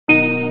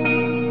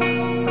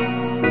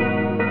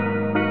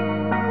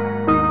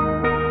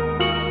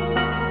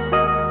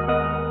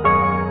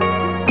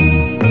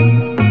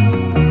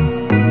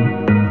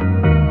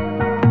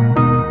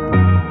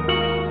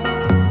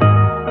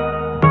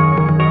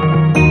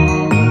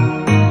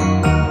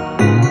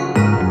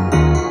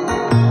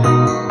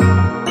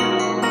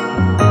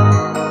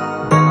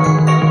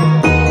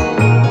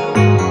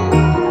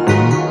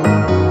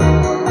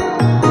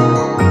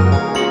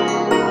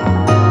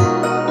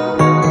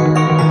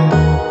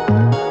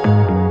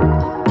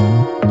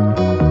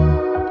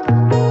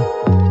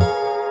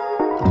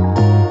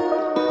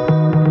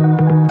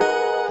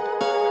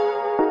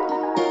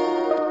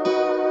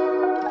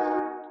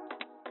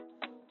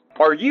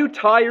you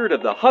tired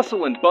of the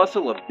hustle and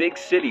bustle of big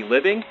city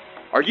living?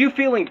 Are you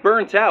feeling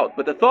burnt out,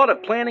 but the thought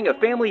of planning a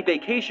family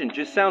vacation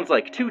just sounds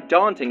like too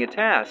daunting a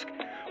task?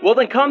 Well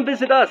then come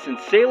visit us in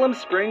Salem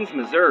Springs,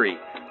 Missouri.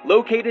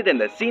 Located in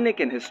the scenic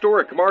and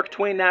historic Mark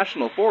Twain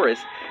National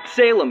Forest,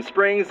 Salem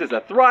Springs is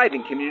a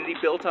thriving community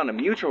built on a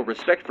mutual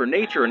respect for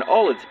nature and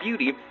all its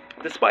beauty,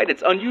 despite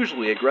its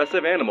unusually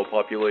aggressive animal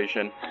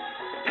population.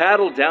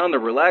 Paddle down the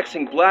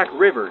relaxing Black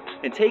River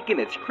and take in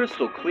its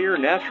crystal clear,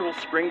 natural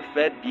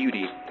spring-fed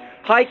beauty.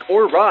 Hike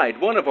or ride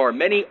one of our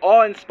many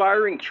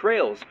awe-inspiring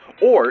trails,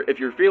 or if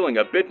you're feeling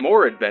a bit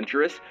more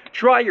adventurous,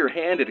 try your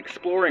hand at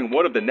exploring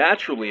one of the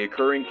naturally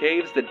occurring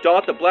caves that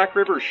dot the Black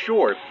River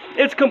shore.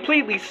 It's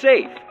completely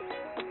safe.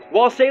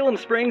 While Salem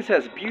Springs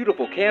has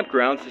beautiful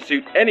campgrounds to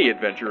suit any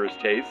adventurer's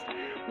taste,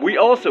 we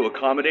also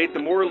accommodate the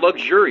more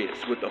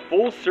luxurious with the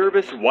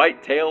full-service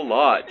Whitetail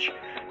Lodge.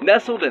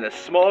 Nestled in a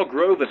small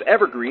grove of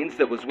evergreens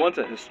that was once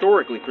a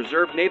historically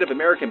preserved Native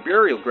American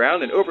burial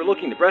ground and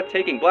overlooking the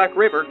breathtaking Black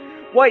River,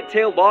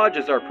 Whitetail Lodge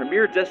is our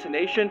premier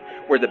destination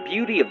where the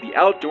beauty of the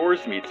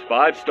outdoors meets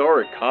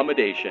five-star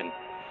accommodation.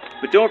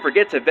 But don't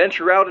forget to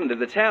venture out into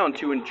the town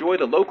to enjoy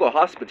the local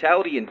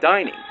hospitality and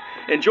dining.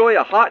 Enjoy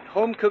a hot,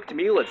 home-cooked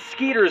meal at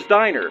Skeeter's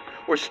Diner,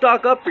 or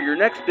stock up for your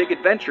next big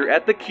adventure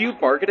at the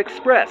Cube Market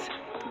Express,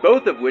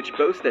 both of which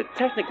boast a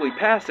technically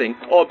passing,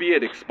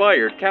 albeit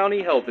expired,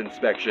 county health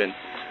inspection.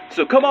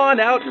 So come on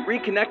out and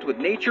reconnect with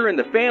nature and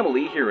the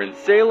family here in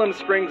Salem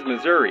Springs,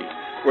 Missouri,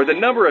 where the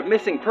number of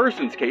missing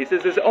persons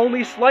cases is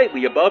only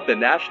slightly above the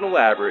national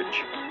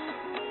average.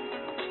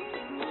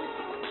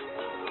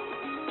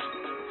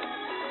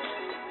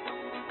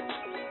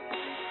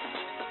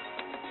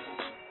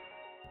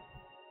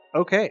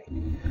 Okay.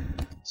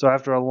 So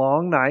after a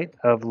long night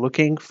of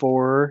looking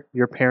for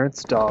your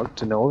parents' dog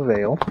to no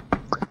avail,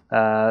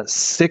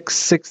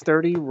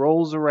 6:30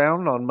 rolls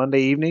around on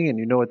Monday evening, and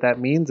you know what that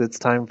means. It's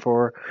time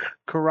for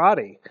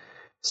karate.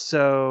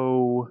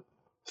 So,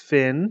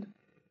 Finn,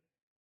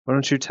 why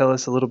don't you tell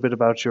us a little bit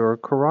about your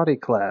karate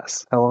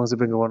class? How long has it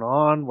been going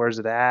on? Where's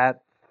it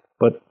at?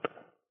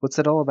 What's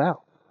it all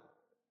about?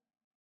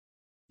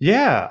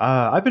 Yeah,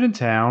 I've been in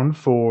town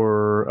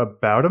for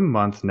about a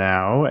month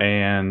now,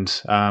 and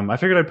I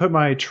figured I'd put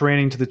my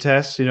training to the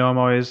test. You know,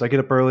 I get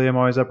up early, I'm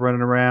always up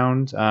running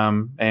around,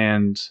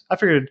 and I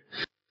figured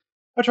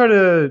I'd try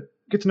to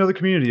get to know the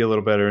community a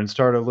little better and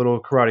start a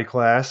little karate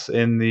class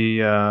in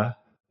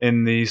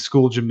the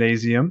school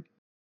gymnasium.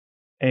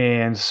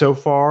 And so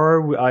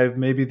far,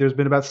 there's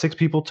been about 6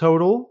 people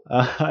total,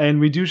 and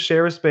we do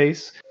share a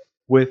space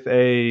with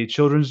a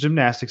children's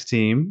gymnastics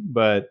team,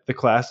 but the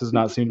class does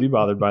not seem to be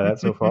bothered by that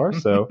so far.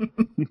 So,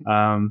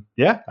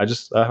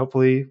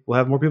 hopefully we'll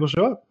have more people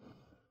show up.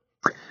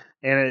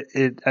 And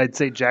I'd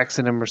say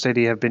Jackson and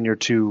Mercedes have been your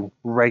 2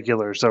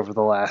 regulars over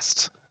the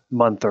last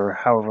month or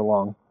however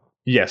long.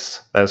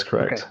 Yes, that is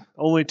correct. Okay.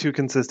 Only 2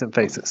 consistent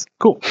faces.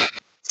 Cool.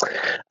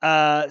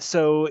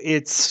 So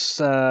it's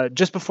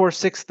just before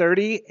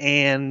 6:30,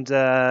 and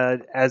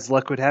as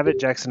luck would have it,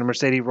 Jackson and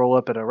Mercedes roll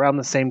up at around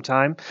the same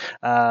time.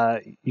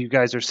 You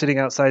guys are sitting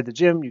outside the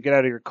gym. You get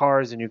out of your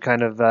cars and you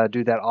kind of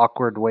do that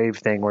awkward wave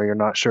thing where you're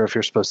not sure if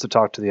you're supposed to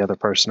talk to the other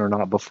person or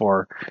not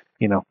before,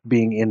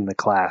 being in the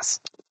class.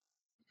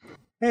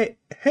 Hey,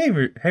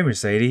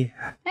 Mercedes.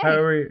 Hey.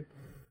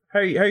 How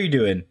are you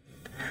doing?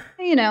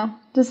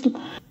 Just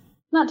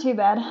not too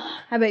bad.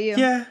 How about you?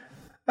 Yeah.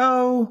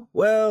 Oh,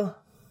 well,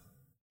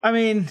 I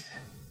mean,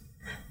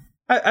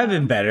 I've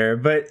been better,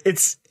 but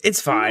it's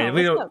fine. Yeah,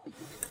 we what's don't. up?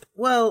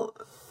 Well,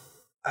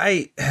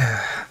 I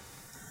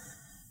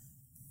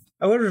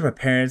went with my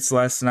parents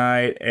last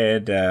night,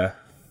 and I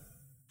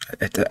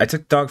took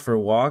the dog for a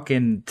walk,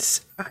 and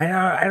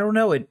I don't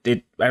know I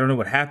don't know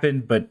what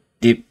happened, but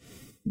it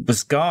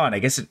was gone. I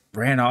guess it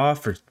ran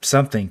off or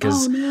something.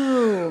 Cause Oh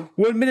no!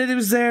 1 minute it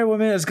was there, 1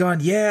 minute it was gone.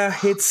 Yeah,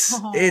 it's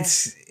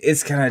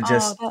kind of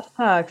just. Oh, that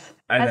sucks.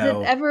 I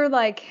know.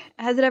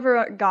 Has it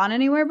ever gone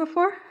anywhere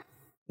before?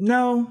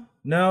 No,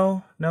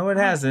 it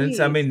hasn't. Geez.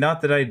 I mean,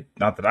 not that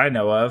I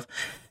know of.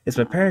 It's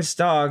my parents'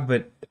 dog,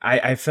 but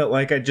I felt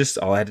like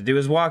all I had to do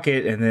was walk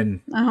it, and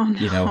then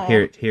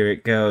here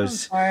it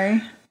goes. I'm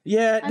sorry.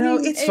 Yeah,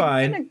 it's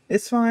fine.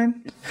 It's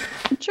fine.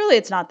 Surely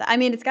it's not that. I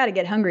mean, it's got to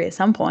get hungry at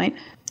some point.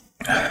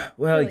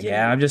 Well,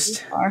 yeah, I'm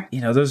just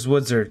those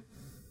woods are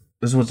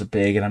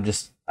big, and I'm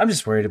just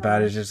worried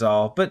about it is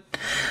all. But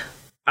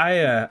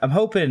I'm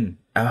hoping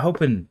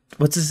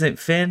what's his name?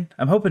 Finn?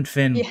 I'm hoping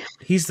Finn, Yeah.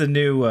 he's the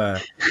new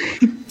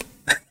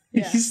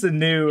he's the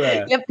new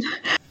Yep.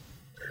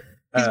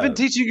 He's been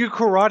teaching you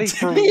karate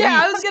for weeks.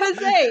 Yeah, I was gonna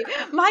say,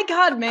 my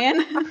God,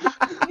 man.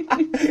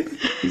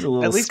 he's a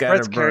little At least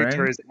Brett's scatterbrained.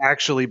 character is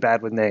actually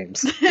bad with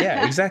names.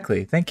 Yeah,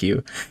 exactly. Thank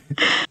you.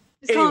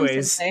 Just call him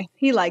Anyways, Sensei.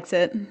 He likes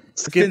it.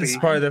 Skippy. Finn's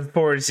part of the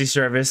forestry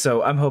service,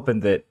 so I'm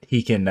hoping that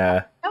he can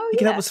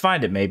help us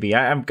find it. Maybe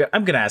I'm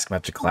gonna ask him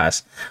after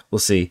class. We'll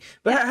see.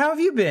 But how have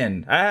you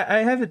been? I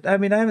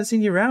haven't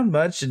seen you around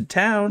much in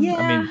town. Yeah.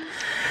 I mean,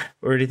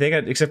 or anything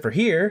except for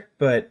here.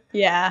 But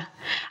Yeah,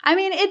 I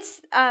mean,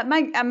 it's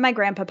my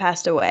grandpa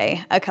passed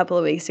away a couple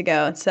of weeks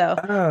ago, so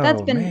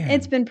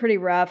it's been pretty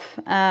rough.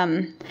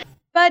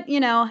 But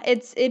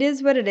it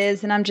is what it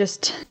is, and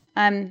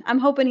I'm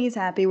hoping he's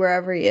happy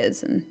wherever he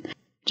is, and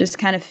just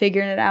kind of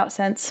figuring it out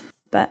since.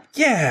 But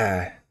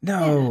yeah,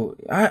 no,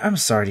 yeah. I'm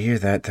sorry to hear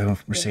that though,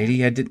 Mercedes.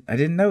 Yeah. I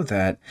didn't know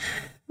that.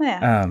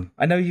 Yeah.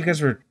 I know you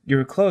guys were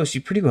close.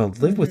 You pretty well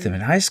lived with him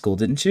in high school,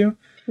 didn't you?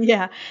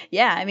 Yeah.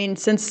 I mean,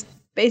 since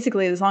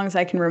basically as long as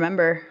I can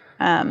remember,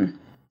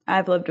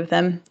 I've lived with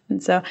him,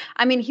 and so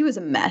I mean, he was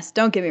a mess.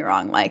 Don't get me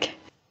wrong. Like,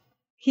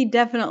 he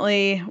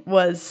definitely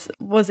was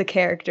a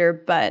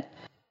character, but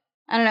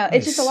I don't know.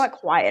 It's just a lot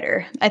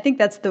quieter. I think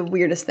that's the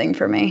weirdest thing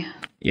for me.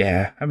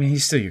 Yeah, I mean,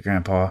 he's still your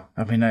grandpa.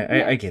 I mean,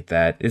 I get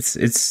that.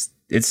 It's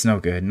no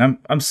good, and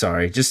I'm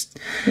sorry. Just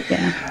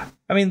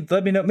I mean,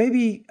 let me know.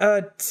 Maybe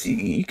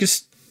you could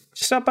just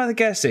stop by the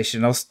gas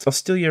station. I'll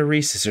steal you a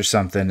Reese's or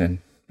something, and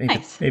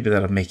maybe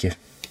that'll make you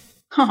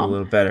feel a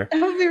little better. That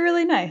would be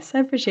really nice. I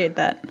appreciate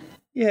that.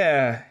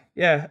 Yeah.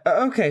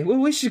 Okay. Well,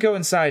 we should go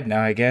inside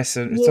now. I guess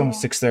it's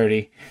almost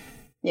 6:30.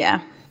 Yeah.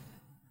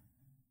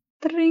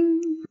 Ding.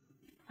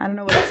 I don't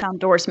know what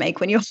sound doors make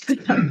when you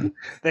open them.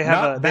 They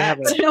have a I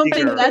don't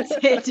think that's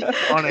it.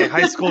 On a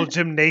high school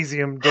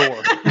gymnasium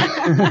door.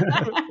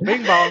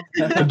 Bing bong.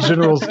 A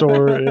general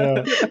store,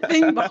 yeah.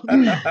 Bing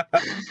bong.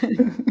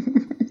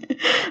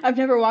 I've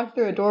never walked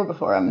through a door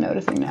before, I'm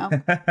noticing now.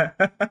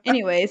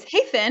 Anyways,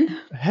 hey Finn.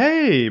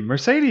 Hey,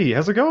 Mercedes,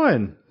 how's it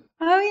going?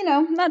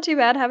 Oh, not too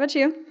bad. How about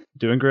you?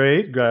 Doing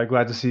great.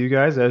 Glad to see you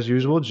guys as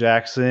usual.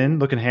 Jackson,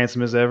 looking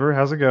handsome as ever.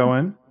 How's it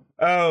going?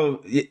 Oh,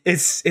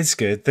 it's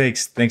good.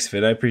 Thanks,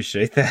 Finn. I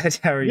appreciate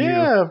that. How are you?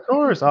 Yeah, of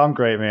course. I'm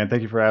great, man.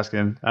 Thank you for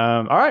asking.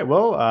 All right.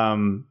 Well,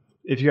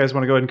 if you guys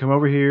want to go ahead and come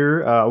over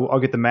here, I'll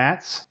get the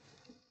mats.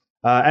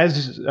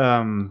 As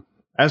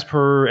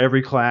per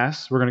every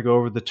class, we're going to go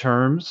over the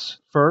terms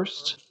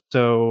first.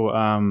 So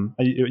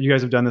you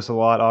guys have done this a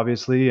lot,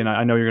 obviously, and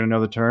I know you're going to know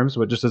the terms,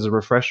 but just as a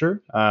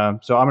refresher. So I'm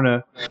just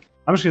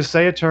going to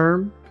say a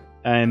term,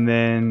 and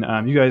then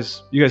you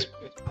guys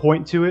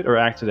point to it or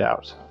act it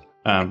out.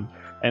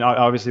 And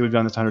obviously we've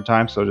done this 100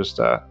 times, so just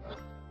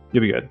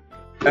you'll be good.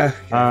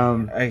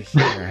 I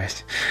hear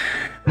it.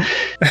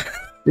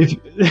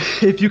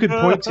 If you could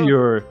point to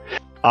your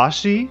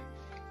Ashi.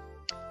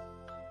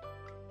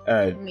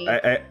 I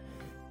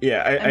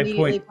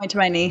immediately point to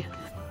my knee.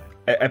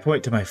 I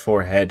point to my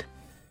forehead.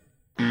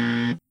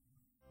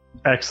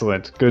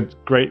 Excellent. Good.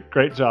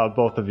 Great job,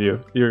 both of you.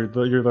 You're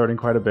learning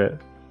quite a bit.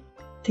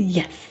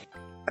 Yes.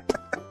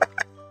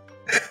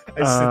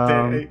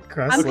 I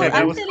sit there.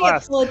 I'm sitting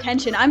at full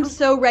attention. I'm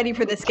so ready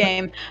for this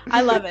game.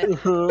 I love it.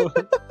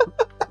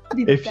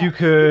 If you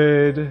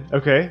could,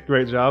 okay,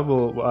 great job.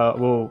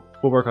 We'll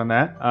work on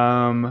that.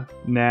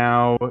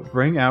 Now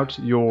bring out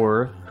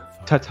your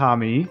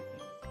tatami.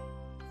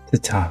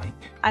 Tatami.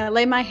 I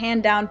lay my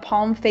hand down,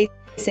 palm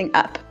facing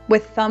up,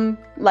 with thumb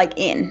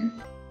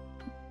in.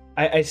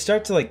 I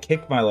start to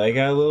kick my leg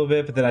out a little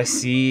bit, but then I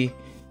see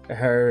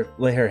her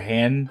lay her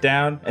hand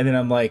down, and then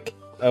I'm like,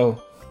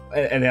 oh.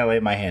 And then I lay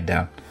my hand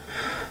down.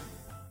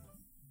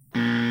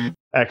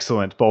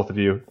 Excellent, both of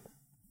you.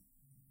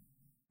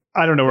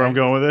 I don't know where I'm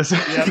going with this.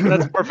 Yeah,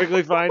 that's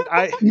perfectly fine.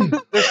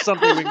 There's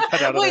something we can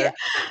cut out of there.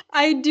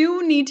 I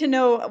do need to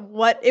know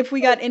if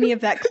we got any of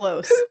that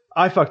close.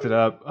 I fucked it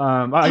up.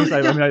 I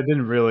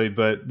didn't really,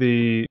 but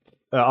the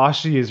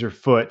ashi is your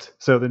foot,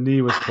 so the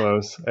knee was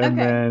close, and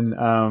then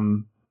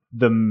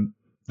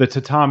the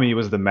tatami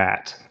was the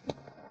mat.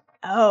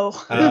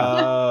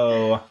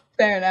 Oh.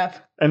 Fair enough.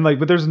 And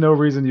but there's no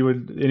reason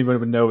anyone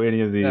would know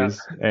any of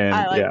these. Yeah. And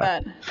I like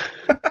that.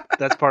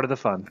 That's part of the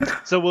fun.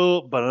 So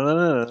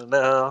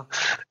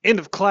end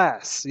of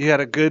class. You had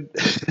a good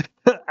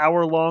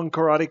hour-long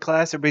karate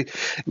class. Everybody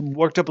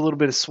worked up a little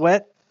bit of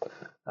sweat.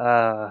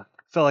 Felt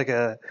like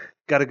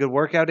got a good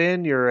workout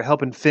in. You're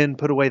helping Finn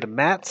put away the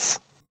mats.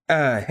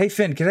 Hey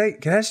Finn, can I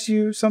ask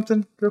you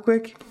something real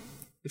quick?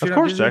 Of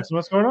course, Jackson.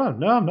 What's going on?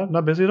 No, I'm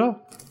not busy at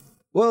all.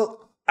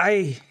 Well,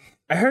 I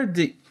heard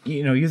that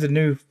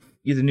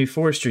you're the new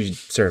forestry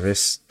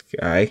service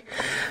guy.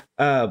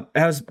 I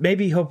was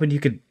maybe hoping you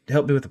could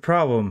help me with the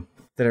problem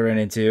that I ran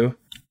into.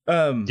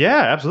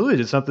 Yeah, absolutely.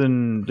 Did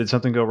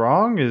something go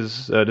wrong?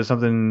 Did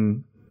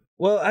something?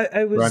 Well,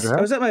 I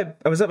was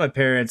at my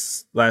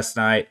parents' last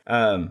night,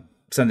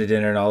 Sunday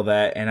dinner and all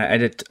that, and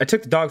I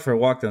took the dog for a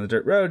walk down the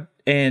dirt road,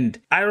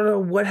 and I don't know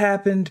what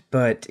happened,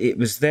 but it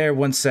was there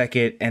 1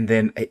 second, and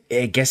then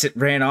I guess it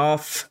ran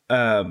off.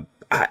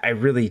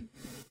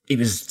 It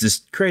was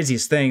this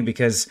craziest thing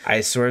because I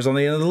swear it was on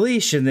the end of the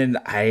leash, and then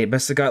I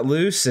must have got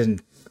loose,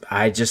 and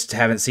I just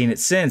haven't seen it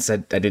since. I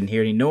didn't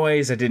hear any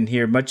noise. I didn't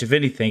hear much of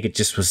anything. It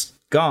just was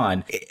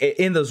gone.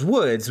 In those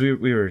woods, we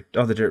were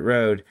on the dirt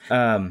road.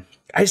 I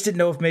just didn't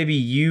know if maybe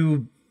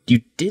you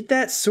did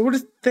that sort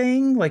of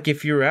thing, like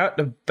if you're out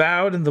and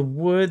about in the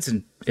woods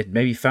and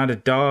maybe found a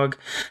dog.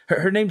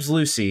 Her name's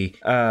Lucy.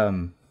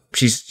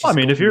 She's I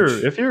mean, if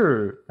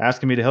you're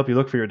asking me to help you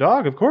look for your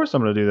dog, of course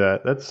I'm going to do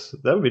that.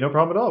 That would be no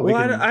problem at all.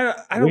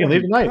 I don't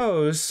leave want to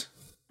pose.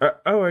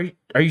 Are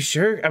you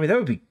sure? I mean, that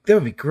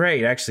would be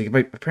great. Actually,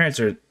 my parents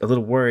are a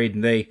little worried,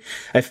 and I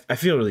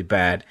feel really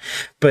bad.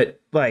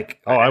 But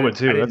like, I would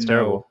too. That's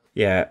terrible. know.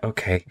 Yeah.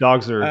 Okay.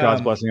 Dogs are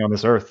God's blessing on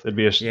this earth. It'd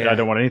be Yeah. I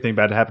don't want anything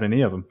bad to happen to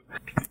any of them.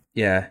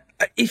 Yeah.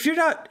 If you're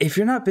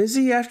not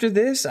busy after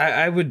this,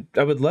 I would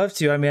love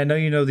to. I mean, I know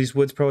you know these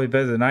woods probably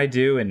better than I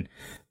do, and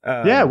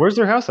Yeah, where's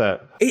their house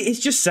at? it's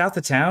just south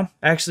of town.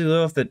 Actually, a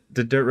little off the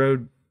dirt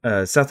road.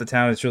 South of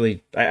town, it's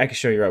really I can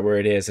show you right where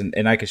it is,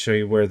 and I can show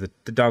you where the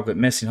dog went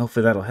missing.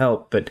 Hopefully that'll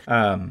help. But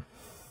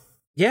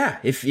yeah,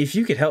 if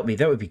you could help me,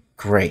 that would be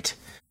great.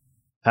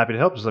 Happy to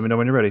help. Just let me know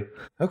when you're ready.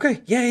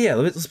 Okay, yeah.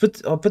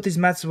 I'll put these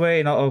mats away,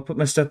 and I'll put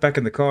my stuff back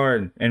in the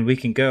car, and we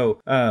can go.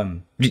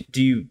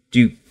 Do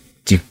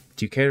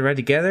you care to ride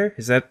together?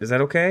 Is that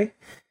okay?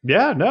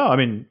 Yeah, no, I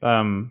mean,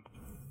 can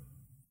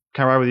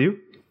I ride with you?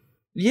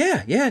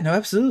 Yeah, no,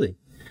 absolutely.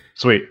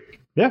 Sweet.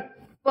 Yeah.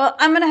 Well,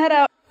 I'm gonna head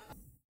out.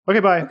 Okay,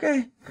 bye.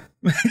 Okay.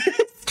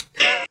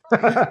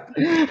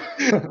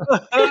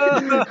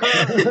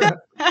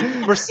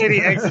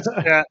 Mercedes exits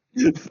chat.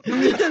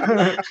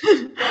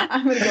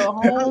 I'm gonna go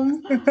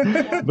home.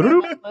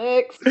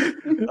 Netflix.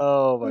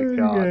 Oh my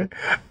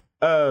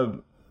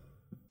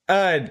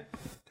god.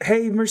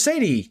 Hey,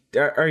 Mercedes,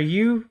 are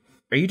you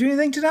doing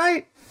anything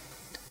tonight?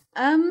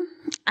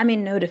 I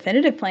mean, no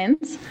definitive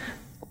plans.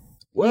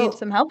 Well, Need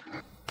some help?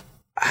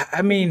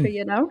 I mean,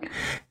 You know?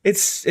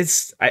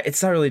 it's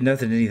not really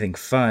anything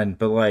fun,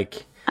 but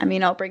like, I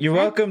mean, I'll bring. you're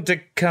friends. welcome to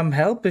come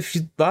help if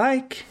you'd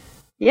like.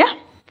 Yeah,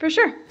 for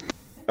sure.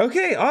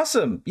 Okay,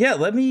 awesome. Yeah,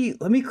 let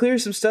me clear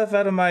some stuff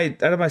out of my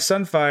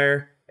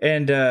sunfire,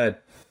 and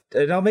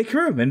I'll make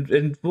room,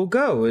 and we'll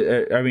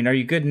go. I mean, are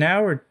you good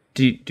now, or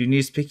do you need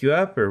us to pick you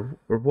up, or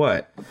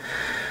what?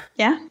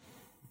 Yeah.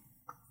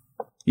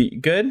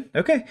 You good?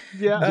 Okay.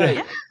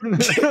 Yeah.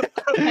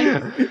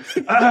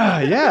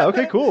 Yeah.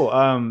 Okay.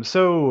 Cool.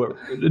 So,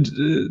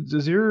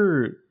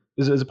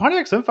 is a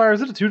Pontiac Sunfire?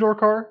 Is it a 2-door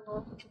car?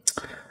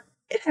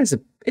 It has a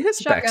back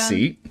Shotgun.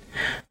 seat.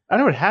 I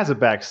know it has a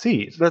back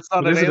seat. That's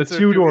not but an is answer.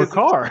 it a 2-door Is it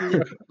car?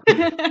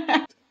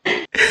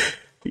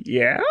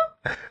 Yeah.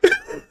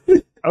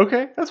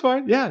 Okay, that's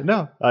fine. Yeah.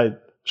 No.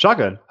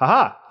 Shotgun.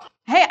 Haha.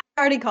 Hey, I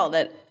already called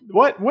it.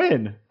 What?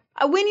 When?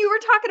 When you were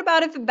talking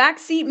about if a back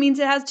seat means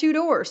it has 2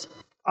 doors.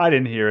 I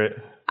didn't hear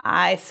it.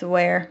 I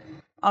swear.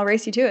 I'll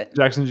race you to it.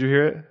 Jackson, did you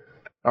hear it?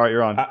 All right,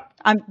 you're on.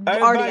 I'm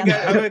already on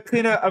I'm gonna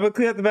clean up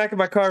the back of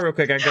my car real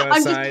quick. I go I'm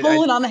outside. just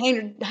pulling on the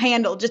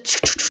handle.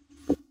 Just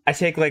I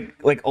take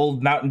like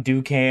old Mountain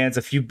Dew cans,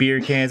 a few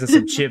beer cans, and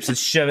some chips, and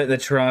shove it in the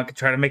trunk and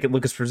try to make it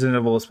look as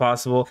presentable as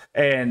possible.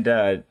 And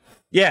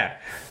yeah.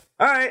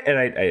 All right, and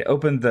I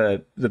open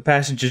the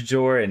passenger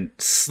door and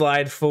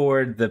slide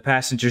forward the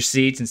passenger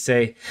seats and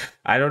say,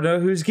 I don't know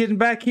who's getting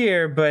back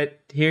here, but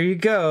here you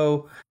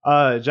go.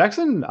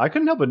 Jackson, I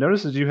couldn't help but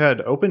notice that you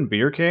had open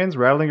beer cans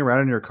rattling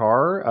around in your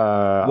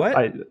car.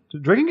 What?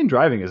 Drinking and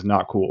driving is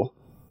not cool.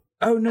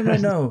 Oh,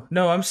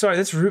 no, I'm sorry,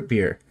 that's root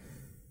beer.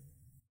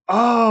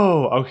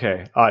 Oh,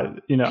 okay. I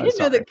didn't know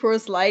sorry. that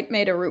Coors Light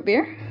made a root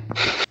beer.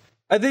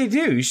 They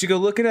do, you should go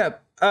look it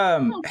up.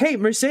 Hey,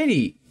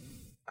 Mercedes,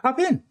 hop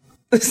in.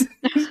 All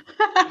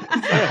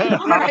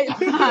right,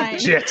 fine.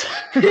 Shit.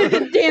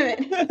 Damn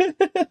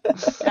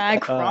it. I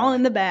crawl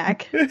in the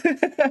back.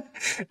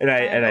 and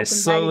I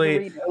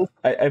slowly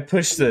I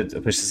push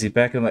the seat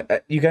back and I'm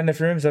like, you got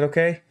enough room? Is that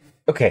okay?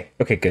 Okay,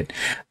 good.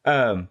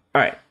 All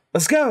right,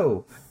 let's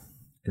go.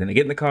 And then I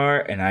get in the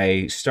car and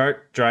I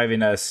start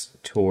driving us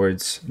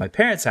towards my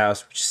parents'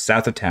 house, which is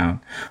south of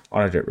town,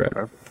 on a dirt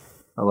road.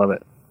 I love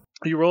it.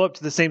 You roll up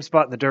to the same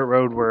spot in the dirt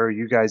road where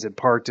you guys had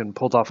parked and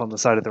pulled off on the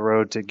side of the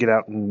road to get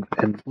out and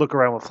look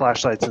around with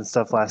flashlights and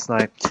stuff last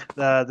night.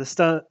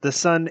 The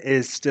sun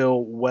is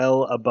still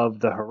well above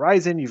the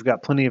horizon. You've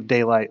got plenty of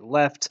daylight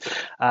left.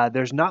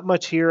 There's not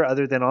much here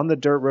other than on the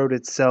dirt road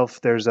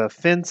itself. There's a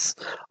fence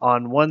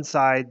on one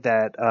side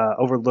that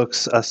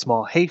overlooks a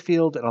small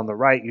hayfield, and on the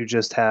right you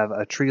just have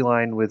a tree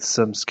line with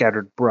some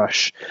scattered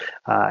brush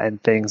and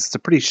things. It's a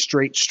pretty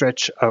straight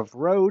stretch of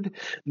road.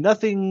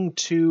 Nothing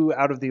too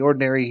out of the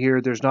ordinary here.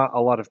 There's not a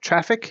lot of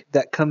traffic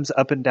that comes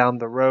up and down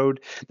the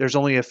road. There's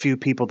only a few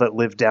people that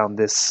live down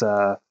this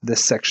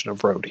section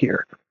of road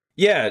here.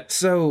 Yeah,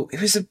 so it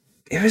was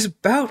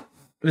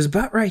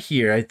about right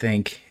here, I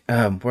think,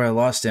 where I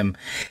lost him,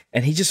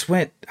 and he just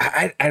went.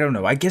 I don't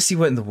know. I guess he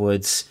went in the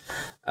woods.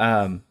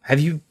 Are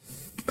you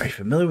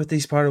familiar with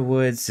these part of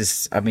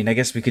woods? I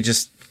guess we could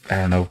just, I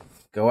don't know,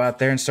 go out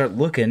there and start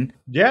looking.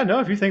 Yeah, no,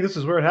 if you think this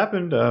is where it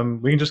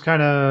happened, we can just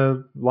kind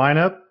of line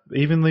up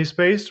evenly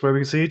spaced where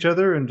we can see each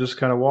other and just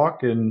kind of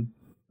walk and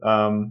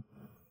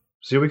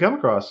see what we come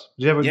across.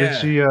 Did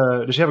she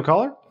have a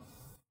collar?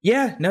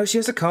 Yeah, no, she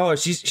has a collar.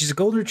 She's a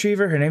golden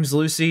retriever. Her name's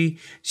Lucy.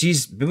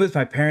 She's been with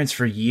my parents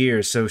for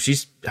years, so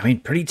she's,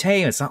 pretty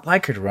tame. It's not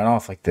like her to run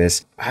off like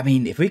this.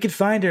 If we could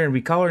find her and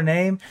we call her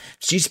name,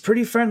 she's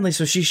pretty friendly,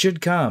 so she should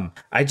come.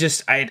 I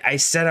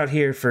set out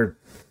here for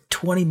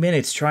 20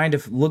 minutes trying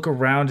to look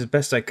around as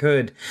best I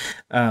could,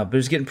 but it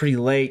was getting pretty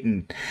late,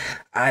 and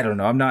I don't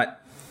know.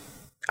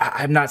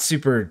 I'm not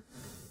super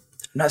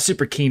not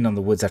super keen on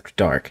the woods after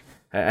dark.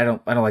 I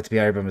don't like to be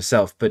out here by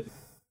myself. But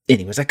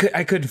anyways, I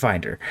couldn't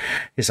find her.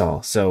 Is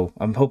all. So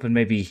I'm hoping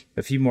maybe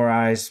a few more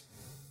eyes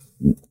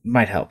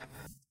might help.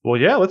 Well,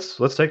 yeah, let's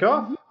take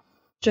off.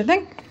 Sure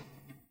thing.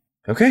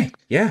 Okay.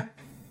 Yeah.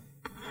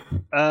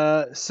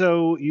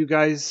 So you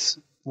guys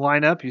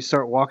line up. You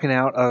start walking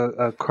out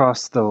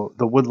across the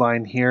wood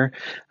line here,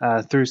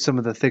 through some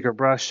of the thicker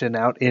brush and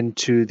out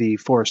into the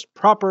forest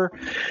proper.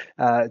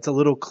 It's a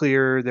little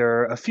clearer. There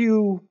are a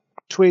few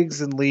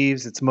twigs and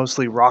leaves. It's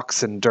mostly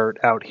rocks and dirt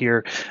out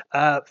here.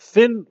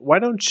 Finn, why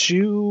don't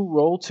you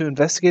roll to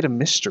investigate a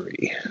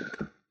mystery?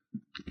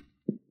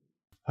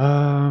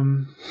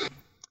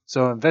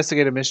 So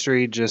investigate a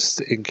mystery,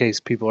 just in case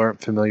people aren't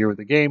familiar with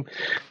the game.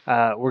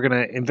 We're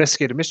going to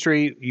investigate a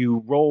mystery.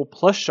 You roll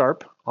plus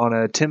sharp. On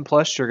a 10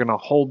 plus, you're going to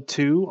hold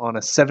 2. On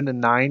a 7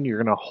 and 9,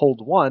 you're going to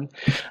hold 1.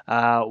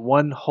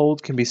 One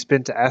hold can be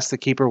spent to ask the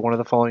keeper one of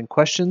the following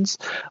questions.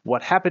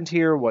 What happened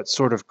here? What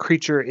sort of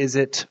creature is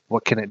it?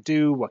 What can it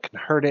do? What can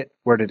hurt it?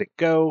 Where did it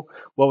go?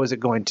 What was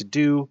it going to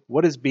do?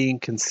 What is being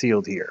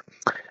concealed here?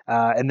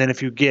 And then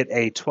if you get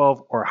a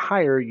 12 or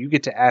higher, you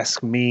get to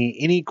ask me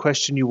any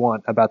question you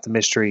want about the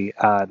mystery,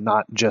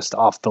 not just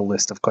off the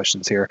list of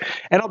questions here.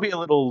 And I'll be a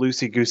little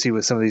loosey-goosey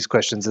with some of these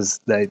questions, as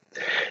they,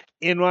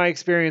 in my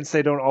experience,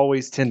 they don't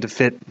always tend to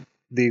fit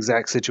the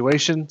exact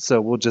situation.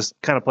 So we'll just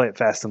kind of play it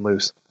fast and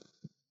loose.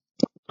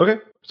 Okay,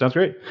 sounds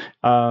great.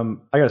 I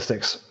got a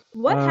 6.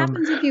 What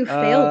happens if you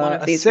fail one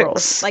of these 6.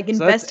 rolls? Like, So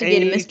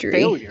investigate a that's mystery.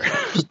 Failure.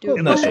 Just do it.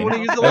 Unless you Nothing. want to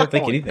use the I don't luck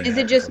think point. anything. Is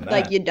it just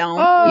like you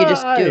don't? You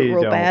just do I it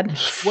real don't. bad?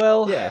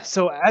 Well, Yeah.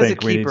 so as a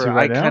Think we need keeper, to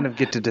right I now? kind of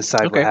get to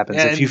decide Okay. what happens.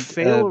 If you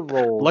fail a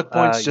roll, luck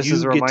points, just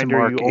as a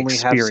reminder, you only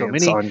have so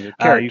many on your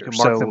character. You can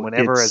mark them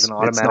whenever as an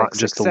automatic It's not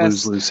just a success.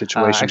 lose-lose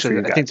situation Actually, for you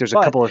I think guys. there's a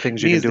But couple of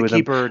things you me can as do the with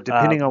keeper, them.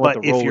 depending on what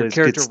But the if roll your is,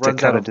 character gets to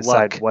runs kind out of of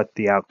decide luck, what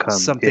the outcome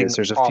something is.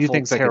 There's a few awful,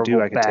 things I can do.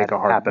 terrible, I can take a bad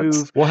hard happens.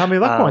 move. Well, how many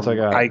luck points I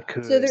got? I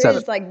could. So there 7.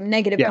 is like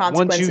negative Yeah, once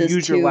you consequences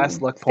use your to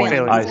last luck point,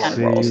 failing I these kind of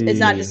rolls. see. It's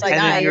not just like,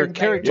 And then your you're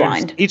character,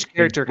 blind. each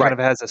character kind Right. of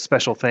has a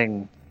special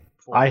thing.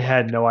 I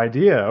had no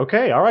idea.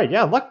 Okay, all right,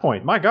 yeah, luck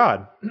point. My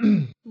God.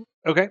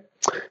 Okay.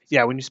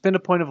 Yeah, when you spend a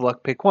point of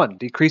luck, pick 1.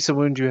 Decrease a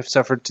wound you have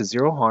suffered to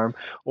 0 harm,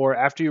 or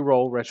after you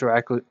roll,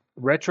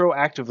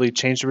 retroactively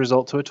change the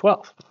result to a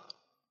 12.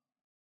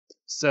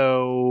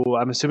 So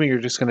I'm assuming you're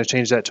just going to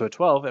change that to a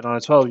 12, and on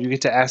a 12, you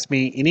get to ask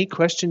me any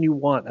question you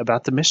want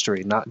about the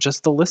mystery, not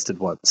just the listed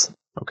ones.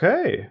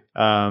 Okay.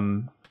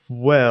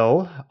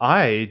 Well,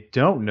 I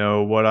don't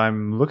know what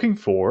I'm looking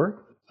for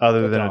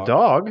other than a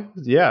dog.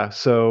 Yeah,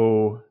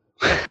 so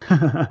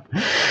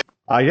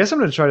I guess I'm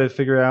going to try to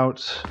figure out,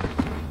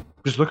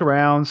 just look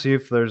around, see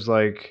if there's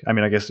like,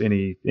 I guess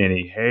any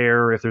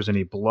hair, if there's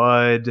any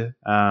blood.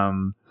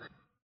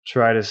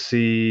 Try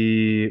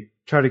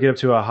to get up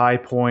to a high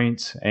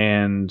point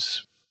and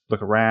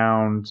look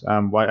around.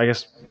 I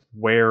guess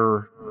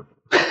where,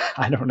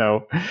 I don't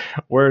know,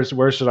 where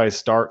should I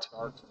start?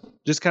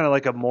 Just kind of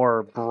like a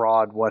more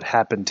broad what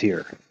happened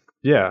here.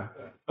 Yeah.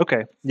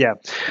 Okay, yeah.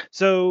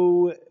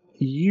 So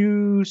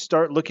you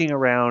start looking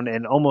around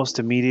and almost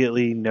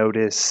immediately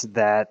notice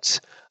that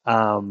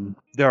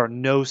there are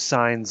no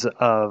signs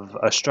of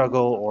a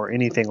struggle or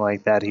anything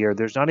like that here.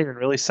 There's not even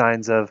really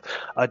signs of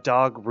a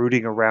dog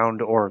rooting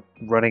around or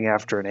running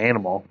after an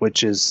animal,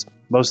 which is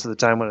most of the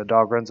time when a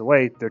dog runs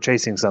away, they're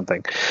chasing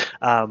something.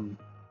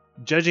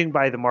 Judging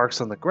by the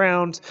marks on the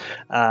ground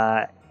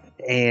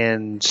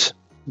and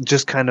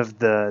just kind of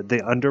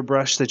the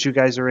underbrush that you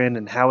guys are in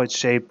and how it's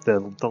shaped,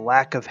 the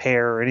lack of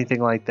hair or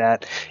anything like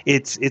that,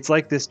 it's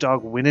like this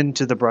dog went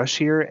into the brush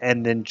here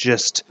and then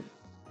just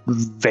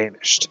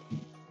vanished,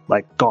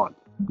 like gone,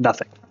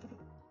 nothing.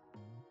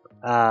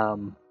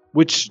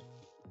 Which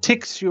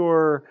ticks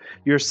your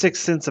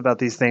sixth sense about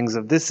these things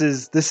of this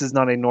is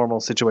not a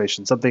normal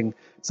situation. Something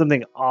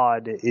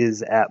odd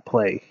is at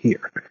play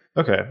here.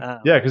 Okay.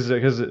 Yeah,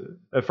 because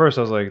at first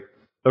I was like,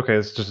 okay,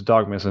 it's just a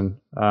dog missing.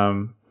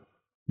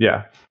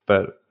 Yeah,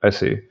 but I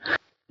see.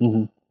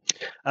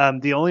 Mm-hmm.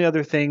 The only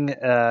other thing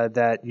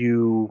that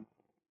you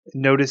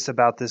notice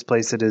about this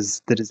place that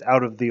is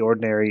out of the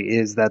ordinary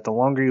is that the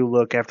longer you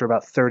look, after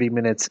about 30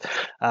 minutes,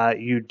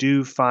 you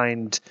do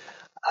find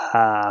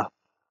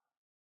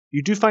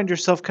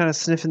yourself kind of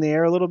sniffing the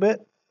air a little bit.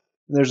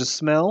 There's a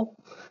smell,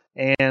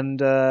 and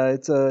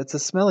it's a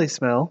smelly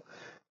smell.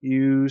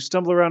 You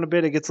stumble around a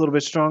bit, it gets a little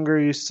bit stronger.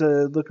 You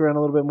look around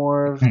a little bit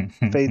more,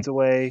 fades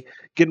away,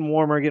 getting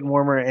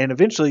warmer, and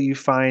eventually you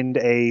find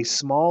a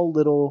small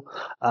little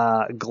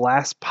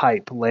glass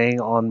pipe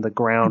laying on the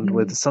ground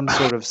with some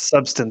sort of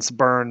substance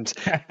burned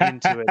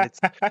into it.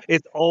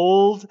 It's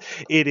old,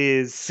 it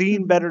is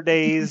seen better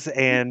days,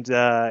 and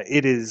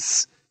it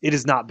has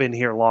not been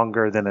here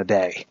longer than a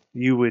day.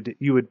 You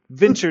would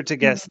venture to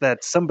guess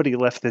that somebody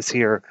left this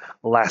here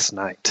last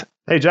night.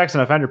 Hey, Jackson,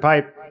 I found your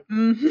pipe.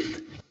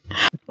 Mm-hmm.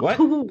 What?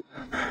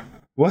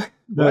 What?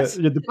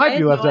 The pipe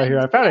you left out here.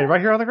 I found it right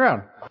here on the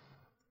ground.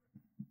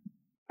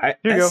 Here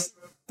you go.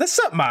 That's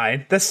not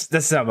mine.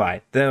 That's not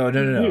mine. No.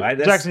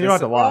 Jackson, you don't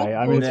have to lie.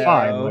 I mean, it's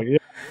fine. Like, yeah.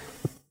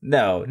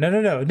 No. I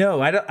don't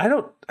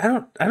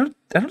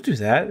do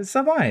that. It's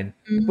not mine.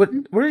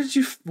 Mm-hmm. Where did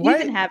you? You Why?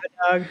 can have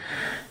a dog.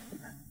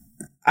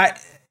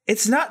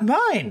 It's not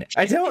mine.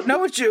 I don't know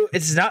what you.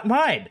 It's not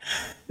mine.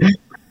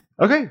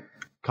 Okay,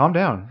 calm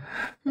down.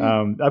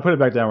 I put it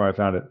back down where I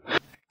found it.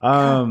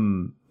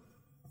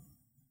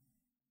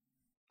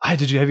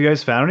 Have you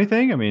guys found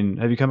anything? I mean,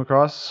 have you come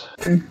across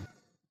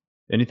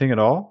anything at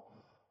all?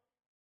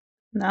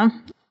 No.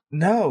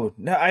 No.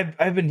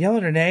 I've been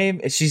yelling her name,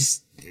 and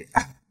she's,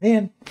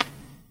 man.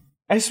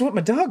 I just want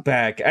my dog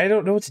back. I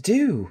don't know what to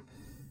do.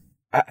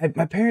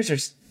 My parents are.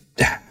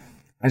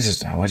 I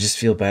just know. I just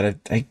feel bad.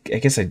 I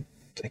guess I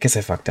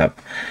fucked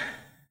up.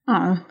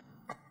 Oh.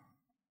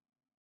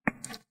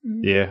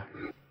 Yeah.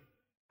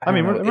 I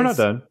mean, we're not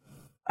done.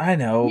 I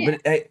know,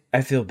 but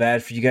I feel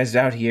bad for you guys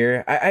out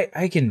here.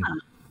 I can,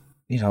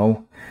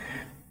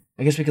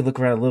 I guess we could look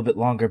around a little bit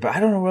longer, but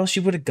I don't know where else she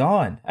would have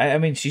gone. I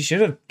mean, she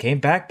should have came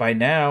back by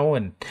now,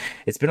 and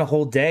it's been a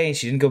whole day, and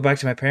she didn't go back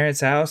to my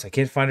parents' house. I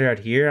can't find her out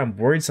here. I'm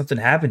worried something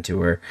happened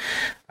to her.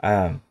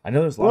 I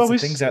know there's lots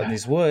of things out in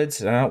these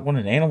woods, and I don't want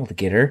an animal to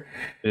get her.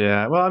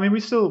 Yeah, well, I mean,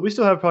 we still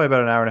have probably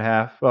about an hour and a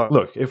half. Well,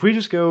 look, if we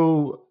just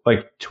go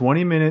like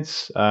 20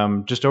 minutes,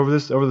 just over the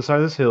side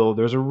of this hill,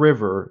 there's a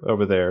river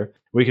over there.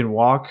 We can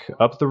walk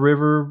up the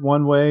river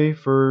one way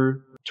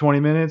for 20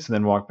 minutes and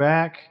then walk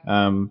back.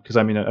 Because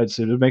I mean, it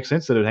would make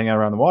sense that it would hang out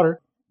around the water.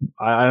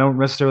 I don't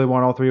necessarily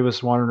want all three of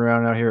us wandering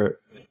around out here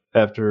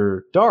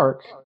after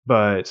dark,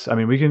 but I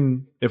mean, we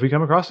can, if we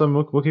come across them,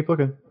 we'll keep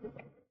looking.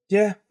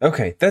 Yeah.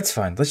 Okay. That's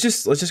fine. Let's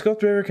just go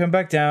up the river, come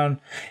back down.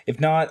 If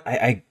not,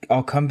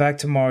 I'll come back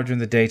tomorrow during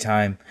the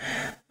daytime.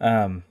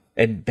 And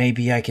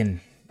maybe I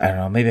can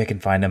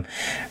find them.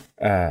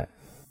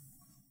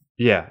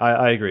 Yeah,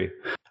 I agree.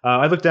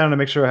 I looked down to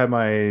make sure I had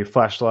my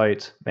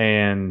flashlight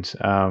and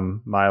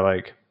my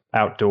like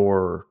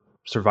outdoor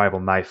survival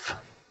knife.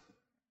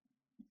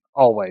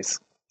 Always.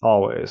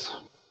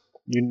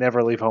 You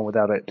never leave home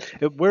without it.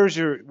 Where is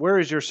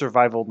your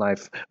survival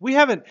knife? We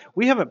haven't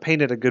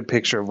painted a good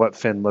picture of what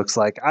Finn looks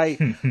like.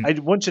 I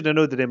want you to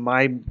know that in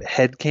my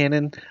head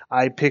canon,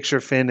 I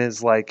picture Finn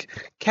as like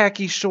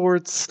khaki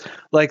shorts,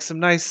 like some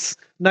nice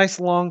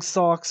long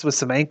socks with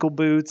some ankle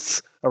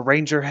boots, a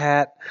ranger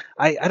hat.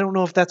 I don't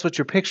know if that's what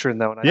you're picturing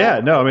though.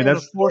 I mean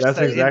that's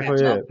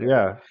exactly it.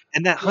 Yeah.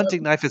 And that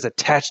hunting knife is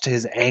attached to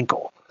his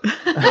ankle. Well,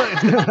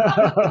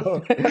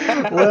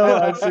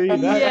 I see.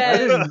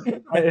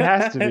 It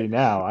has to be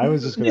now. I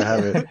was just gonna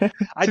have it.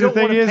 I don't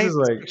want to paint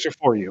this picture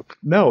for you.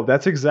 No,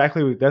 that's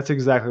exactly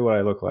what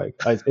I look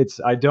like.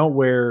 I don't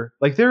wear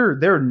like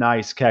they're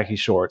nice khaki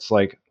shorts.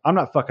 Like I'm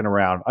not fucking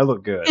around. I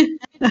look good.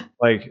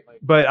 Like,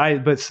 but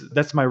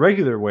that's my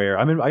regular wear.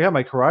 I mean, I got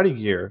my karate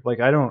gear. Like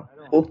I don't.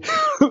 I'm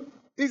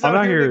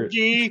not here.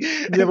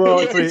 Yeah, well,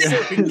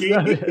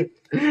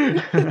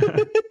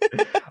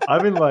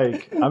 I'm in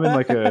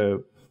like a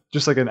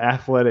just like an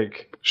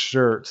athletic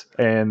shirt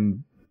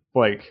and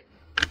like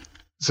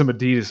some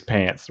Adidas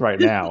pants right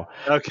now.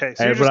 Okay,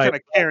 so you're just kind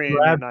of carrying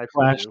your knife.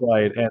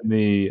 Flashlight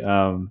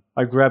and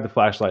I grabbed the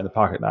flashlight and the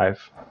pocket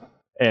knife,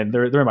 and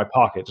they're in my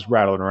pocket, just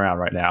rattling around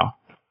right now.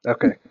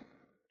 Okay,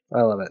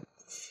 I love it.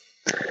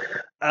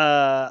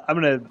 I'm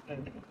gonna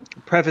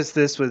preface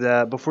this with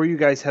before you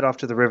guys head off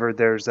to the river,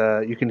 there's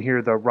you can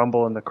hear the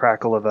rumble and the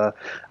crackle of a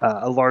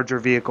larger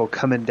vehicle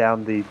coming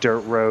down the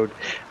dirt road,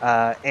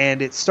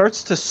 and it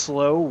starts to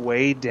slow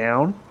way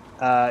down.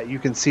 You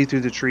can see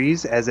through the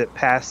trees as it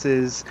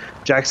passes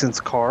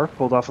Jackson's car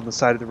pulled off on the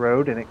side of the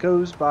road, and it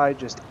goes by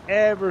just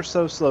ever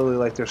so slowly,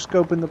 like they're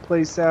scoping the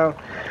place out.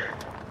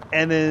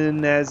 And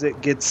then as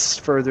it gets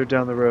further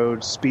down the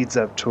road, speeds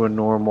up to a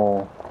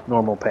normal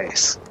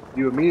pace.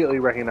 You immediately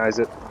recognize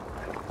it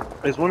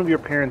as one of your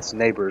parents'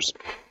 neighbors,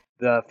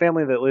 the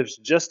family that lives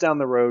just down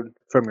the road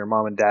from your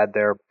mom and dad.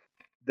 They're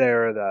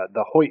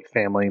the Hoyt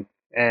family,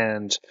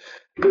 and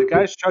the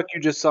guy's truck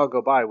you just saw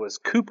go by was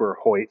Cooper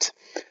Hoyt.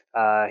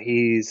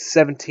 He's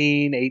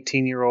 17,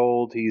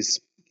 18-year-old.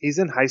 He's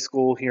in high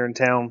school here in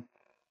town.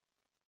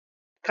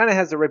 Kind of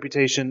has the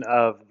reputation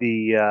of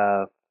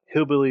the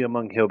hillbilly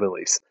among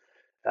hillbillies.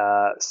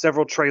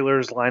 Several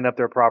trailers line up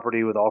their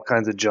property with all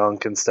kinds of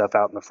junk and stuff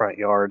out in the front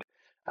yard.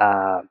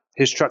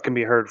 His truck can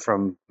be heard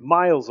from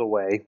miles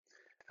away,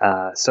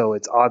 so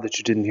it's odd that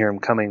you didn't hear him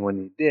coming when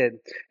you did.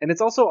 And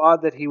it's also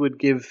odd that he would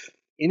give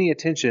any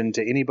attention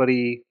to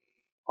anybody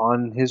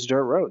on his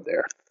dirt road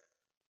there.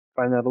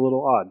 Find that a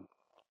little odd.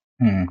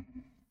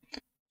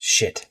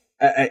 Shit.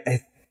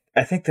 I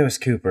think that was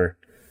Cooper.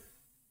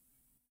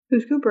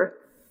 Who's Cooper?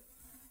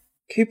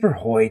 Cooper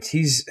Hoyt.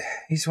 He's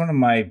one of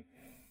my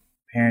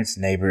parents'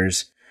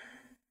 neighbors.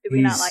 Did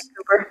we not like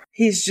Cooper?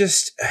 He's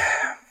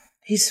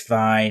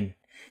fine.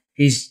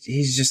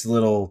 He's just a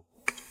little,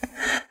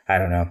 I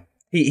don't know.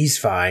 He's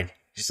fine.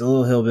 Just a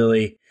little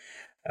hillbilly.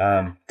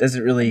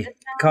 Doesn't really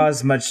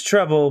cause much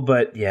trouble,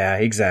 but yeah,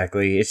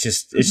 exactly. It's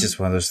just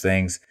one of those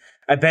things.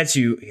 I bet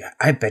you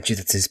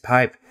that's his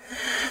pipe.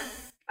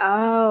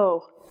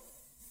 Oh.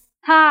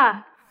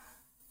 Ha.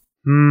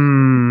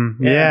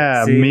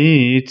 Yeah,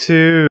 me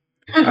too.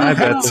 I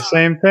bet the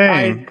same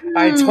thing.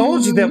 I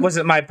told you that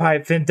wasn't my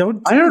pipe, Finn.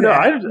 Don't do I don't know.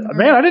 that.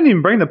 Man, I didn't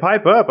even bring the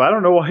pipe up. I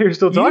don't know why you're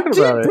still talking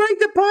you about did it. bring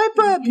the pipe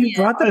up. You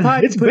brought the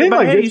pipe. It's you put it been in my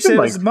like hand, you it's said been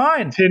it like was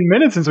mine. 10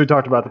 minutes since we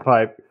talked about the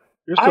pipe.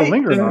 You're still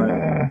lingering on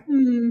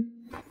it.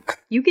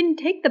 You can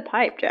take the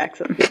pipe,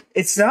 Jackson.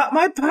 It's not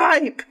my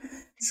pipe.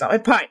 It's not my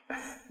pipe.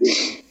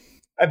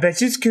 I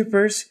bet you it's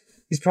Cooper's.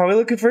 He's probably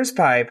looking for his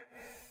pipe.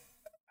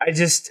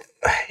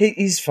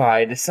 He's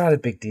fine. It's not a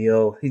big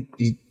deal.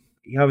 He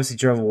obviously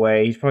drove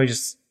away. He's probably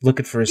just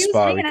looking for his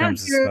spot when he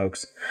comes and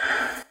smokes.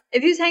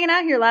 If he was hanging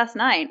out here last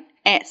night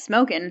and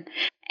smoking,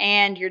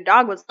 and your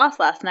dog was lost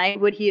last night,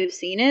 would he have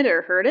seen it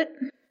or heard it?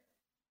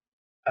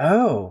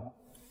 Oh.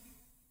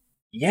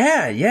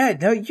 Yeah.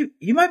 No,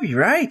 you might be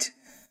right.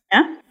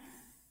 Yeah?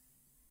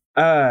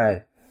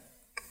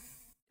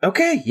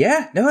 Okay,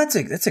 yeah. No,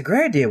 that's a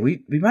great idea.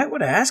 We might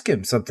want to ask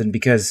him something,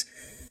 because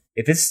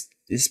if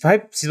his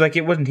pipe seemed like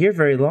it wasn't here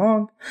very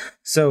long,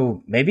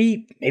 so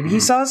maybe he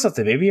saw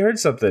something, maybe he heard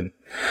something.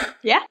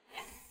 Yeah.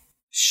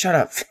 Shut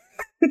up.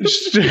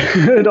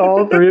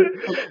 All three.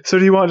 So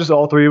do you want just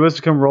all three of us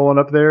to come rolling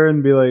up there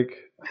and be like,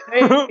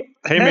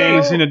 "Hey man,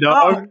 you seen a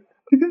dog?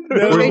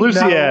 Where's Lucy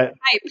at,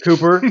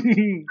 Cooper?"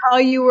 Oh,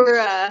 you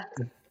were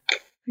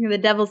the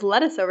devil's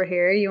lettuce over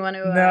here. You want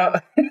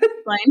to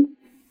explain?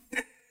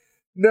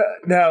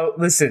 No.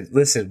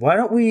 Listen. Why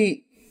don't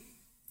we?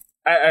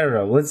 I don't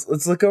know.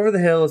 Let's look over the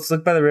hill. Let's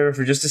look by the river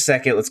for just a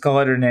second. Let's call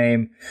out her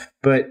name,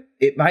 but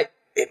it might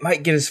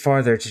get us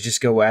farther to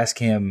just go ask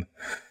him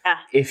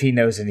if he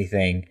knows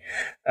anything.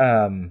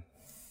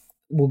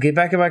 We'll get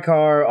back in my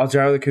car. I'll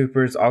drive with the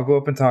Coopers. I'll go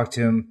up and talk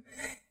to him.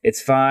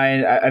 It's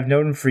fine. I've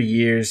known him for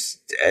years.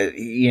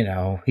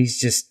 He's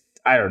just,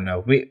 I don't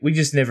know. We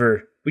just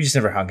never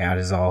hung out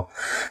is all.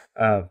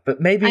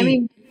 But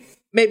maybe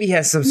he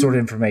has some sort of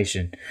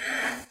information.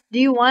 Do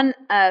you want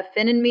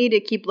Finn and me to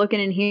keep looking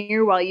in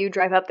here while you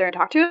drive up there and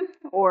talk to him?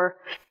 Or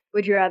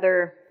would you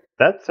rather...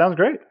 That sounds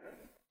great.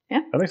 Yeah.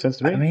 That makes sense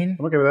to me. I mean,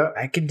 I'm okay with that.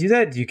 I can do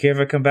that. Do you care if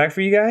I come back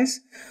for you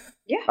guys?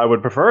 Yeah. I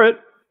would prefer it.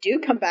 Do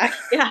come back.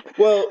 Yeah.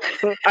 Well,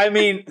 I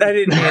mean, I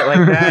didn't mean it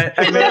like that.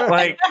 I meant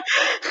like,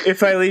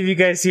 if I leave you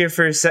guys here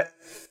for a sec...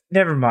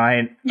 Never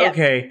mind. Yeah.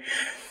 Okay.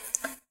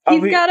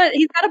 He's got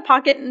a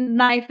pocket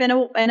knife and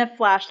a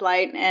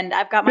flashlight, and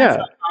I've got my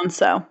cell phone,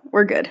 so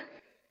we're good.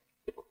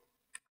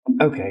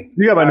 Okay.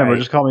 You got my number. Right.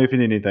 Just call me if you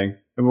need anything,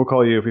 and we'll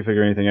call you if we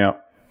figure anything out.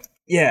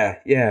 Yeah.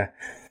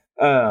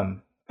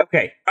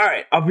 Okay. All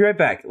right. I'll be right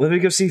back. Let me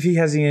go see if he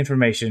has any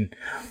information.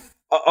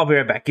 I'll be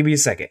right back. Give me a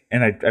second,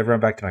 and I run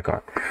back to my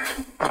car.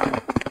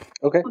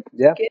 Okay.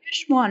 Yeah.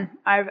 Skittish one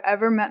I've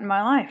ever met in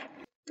my life.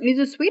 He's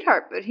a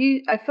sweetheart, but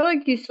I feel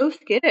like he's so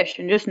skittish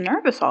and just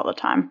nervous all the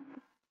time.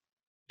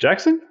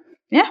 Jackson?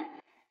 Yeah.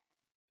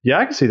 Yeah,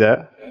 I can see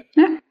that.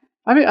 Yeah.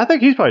 I mean, I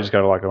think he's probably just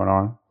got a lot going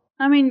on.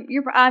 I mean,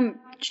 I'm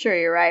sure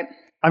you're right.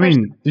 I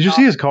mean, did you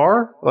see his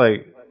car?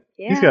 Like,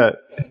 yeah.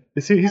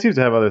 He seems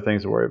to have other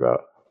things to worry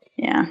about.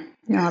 Yeah,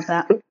 you know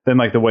that. Than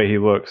like the way he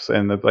looks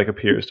and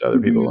appears to other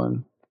people.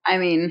 And I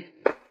mean,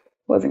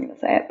 wasn't gonna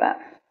say it, but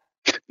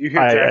you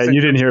hear Jackson.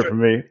 You didn't hear it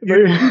from me.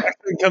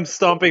 Jackson comes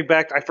stomping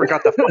back. I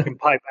forgot the fucking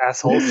pipe,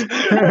 assholes.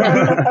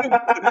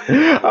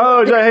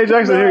 Oh, hey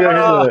Jackson, here you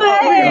go.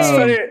 It's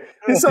funny.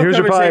 This whole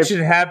conversation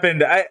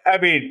happened. I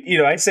mean,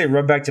 I say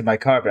run back to my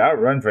car, but I don't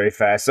run very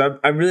fast. So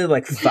I'm really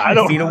like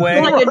 5 feet away.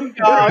 Like a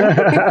dog.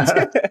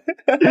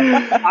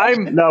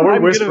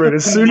 We're whispering.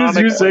 As soon as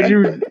you said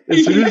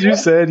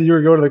you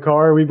were going to the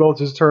car, we both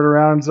just turned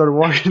around and started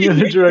walking in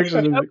the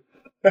direction.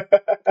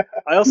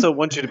 I also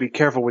want you to be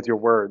careful with your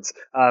words.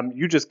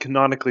 You just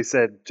canonically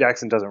said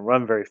Jackson doesn't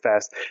run very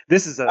fast.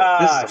 This is a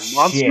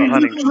monster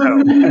hunting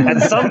show.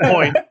 At some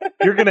point,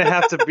 you're going to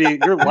have to be.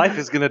 Your life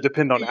is going to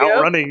depend on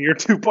outrunning your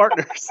two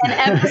partners. And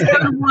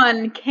episode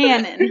 1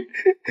 canon.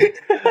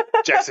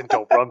 Jackson,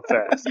 don't run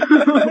fast.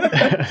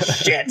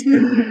 Shit.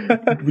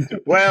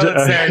 Well,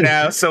 it's there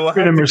now. So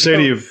me and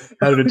Mercedes have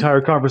had an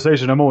entire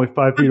conversation. I'm only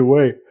 5 feet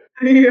away.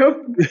 Yep.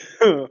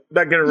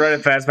 Not gonna run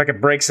it fast, but I can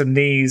break some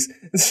knees.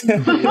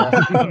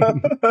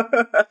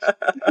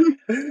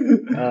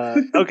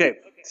 Okay,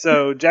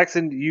 so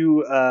Jackson,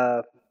 you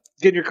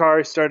get in your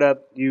car, start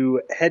up,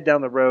 you head down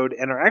the road,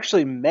 and are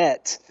actually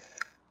met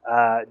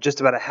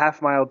just about a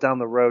half mile down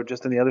the road,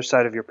 just on the other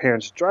side of your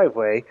parents'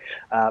 driveway,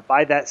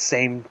 by that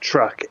same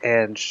truck.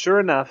 And sure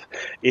enough,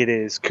 it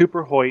is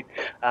Cooper Hoyt.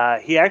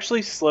 He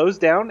actually slows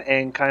down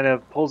and kind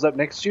of pulls up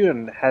next to you,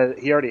 and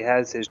he already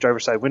has his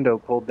driver's side window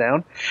pulled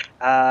down,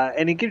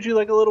 and he gives you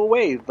like a little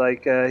wave,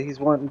 like he's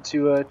wanting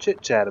to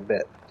chit-chat a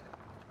bit.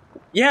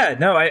 Yeah,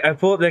 no, I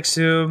pull up next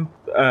to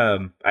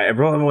him. I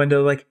roll in the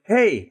window like,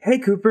 hey,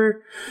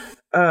 Cooper.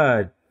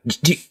 Do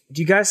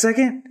you got a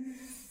second?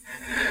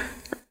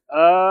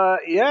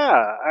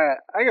 Yeah,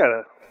 I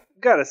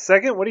got a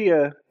second. What are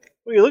you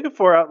looking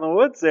for out in the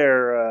woods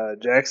there,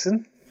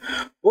 Jackson?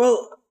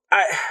 Well,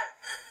 I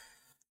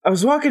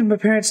was walking my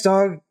parents'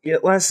 dog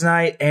last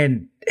night,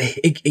 and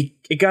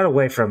it got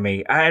away from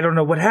me. I don't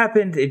know what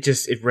happened.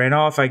 It ran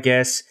off, I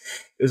guess.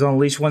 It was on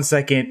leash 1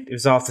 second. It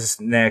was off this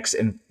next,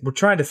 and we're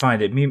trying to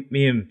find it.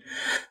 Me and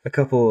a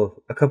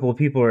couple of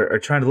people are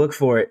trying to look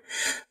for it.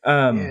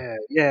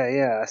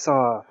 Yeah. I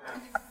saw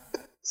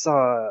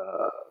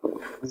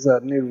there's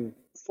a new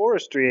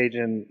forestry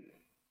agent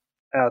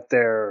out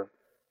there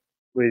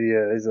with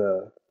you. He's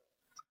a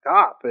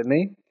cop, isn't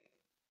he?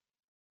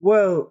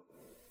 Well,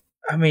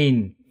 I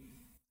mean,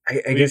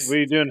 I guess. What are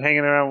you doing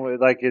hanging around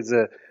with, like,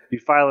 you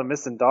file a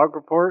missing dog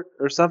report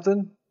or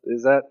something?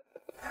 Is that?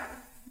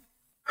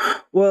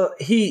 Well,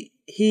 he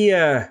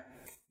teaches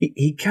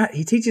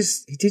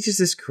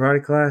this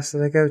karate class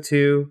that I go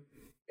to,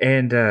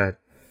 and I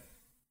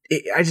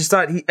just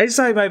thought he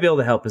might be able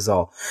to help. Is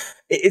all.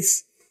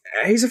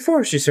 He's a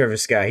forestry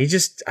service guy.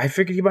 I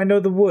figured he might know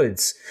the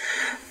woods,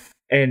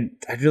 and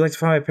I'd really like to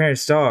find my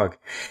parents' dog.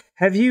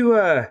 Have you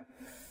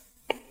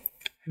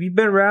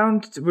been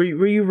around? Were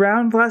you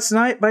around last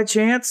night by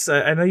chance?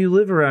 I know you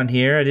live around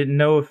here. I didn't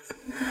know if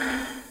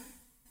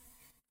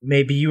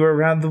maybe you were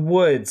around the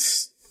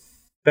woods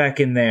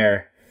back in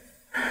there.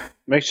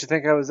 Makes you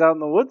think I was out in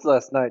the woods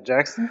last night,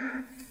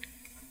 Jackson?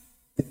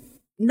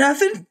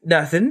 Nothing.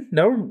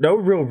 No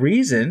real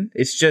reason.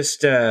 It's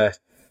just I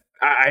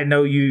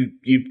know you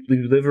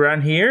live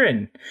around here,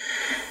 and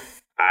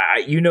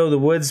you know the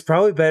woods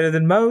probably better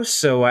than most.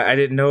 So I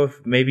didn't know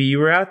if maybe you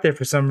were out there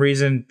for some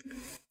reason.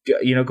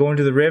 Going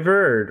to the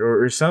river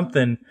or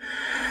something.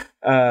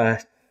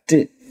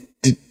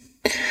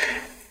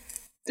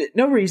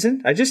 No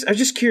reason. I'm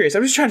just curious.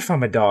 I'm just trying to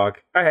find my dog.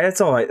 All right,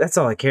 that's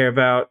all I care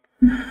about.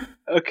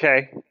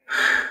 Okay.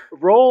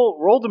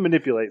 Roll to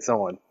manipulate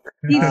someone.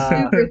 He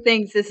super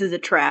thinks this is a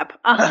trap.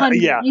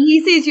 Yeah.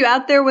 He sees you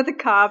out there with a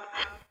cop,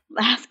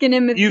 asking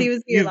him if he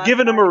was here. You've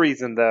given him a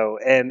reason though,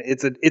 and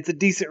it's a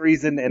decent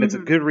reason, and it's a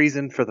good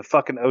reason for the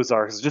fucking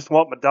Ozarks. I just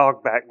want my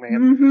dog back,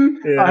 man.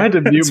 Mm-hmm. Yeah, I had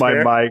to mute my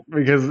mic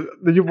because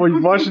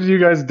watching you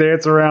guys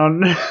dance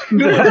around, it's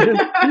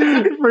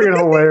freaking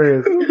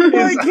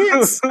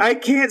hilarious. I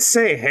can't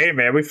say, hey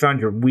man, we found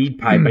your weed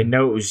pipe. I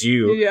know it was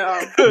you.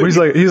 Yeah. He's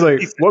like,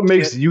 what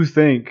makes you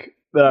think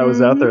that I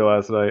was out there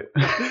last night?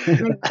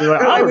 He's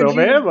like, I don't know,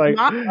 man. Like,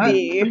 not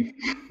be?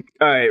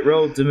 All right,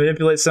 roll to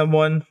manipulate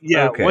someone.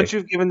 Yeah, okay. Once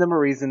you've given them a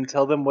reason,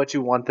 tell them what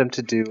you want them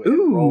to do,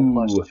 and roll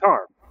plus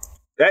charm.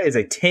 That is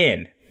a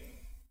 10.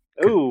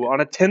 Ooh, on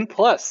a 10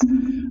 plus.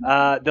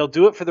 They'll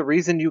do it for the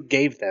reason you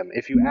gave them.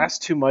 If you ask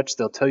too much,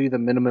 they'll tell you the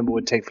minimum it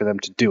would take for them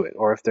to do it,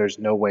 or if there's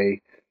no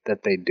way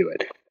that they do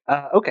it.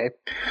 Okay.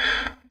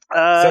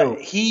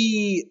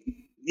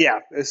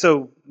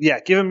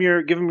 Give him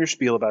your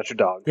spiel about your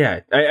dog. Yeah,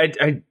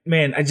 I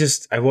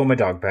want my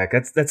dog back.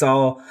 That's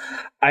all.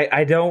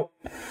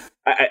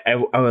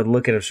 I would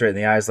look at him straight in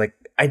the eyes, like,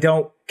 I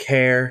don't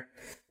care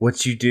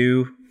what you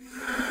do.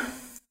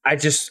 I'm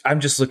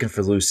just looking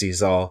for Lucy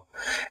is all.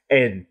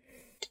 And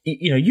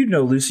you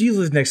know Lucy, you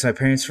lived next to my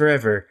parents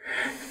forever.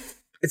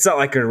 It's not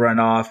like her to run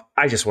off.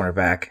 I just want her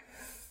back.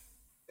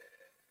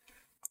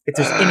 If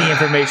there's any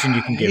information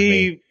you can give me.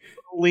 He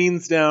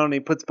leans down, he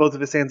puts both of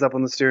his hands up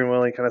on the steering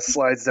wheel, he kind of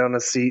slides down the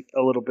seat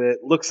a little bit,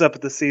 looks up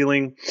at the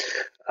ceiling,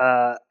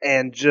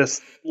 and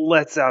just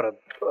lets out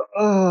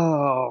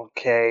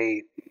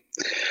okay.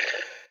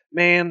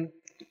 Man,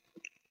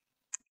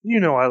 you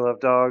know I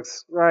love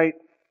dogs, right?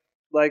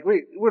 Like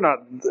we're not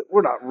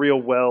real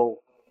well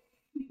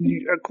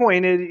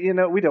acquainted,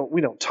 we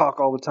don't talk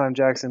all the time,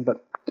 Jackson,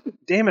 but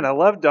damn it, I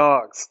love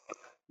dogs.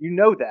 You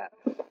know that.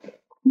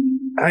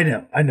 I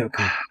know.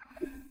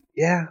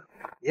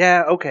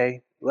 Yeah,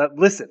 okay.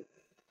 Listen,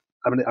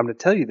 I'm gonna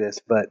tell you this,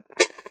 but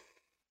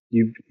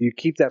you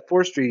keep that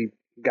forestry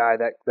guy,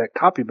 that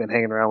cop you've been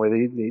hanging around with.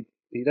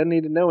 He doesn't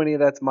need to know any of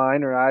that's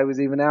mine, or I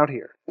was even out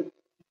here.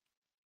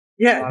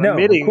 Yeah, I'm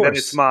admitting that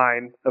it's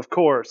mine, of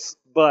course,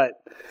 but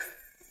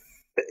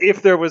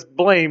if there was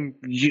blame,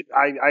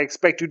 I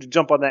expect you to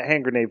jump on that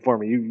hand grenade for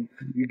me.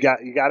 You got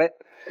it?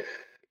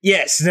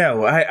 Yes.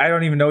 No. I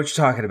don't even know what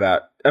you're talking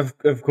about. Of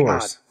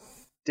course. God,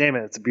 damn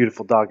it! It's a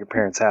beautiful dog your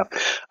parents have.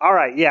 All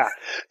right, yeah.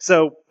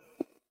 So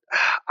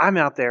I'm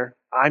out there.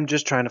 I'm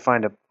just trying to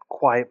find a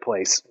quiet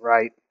place,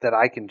 right, that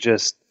I can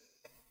just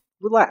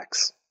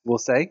relax. We'll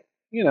say,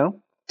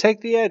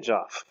 take the edge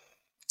off.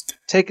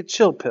 Take a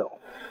chill pill.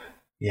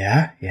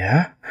 Yeah.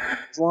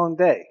 It's a long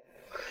day.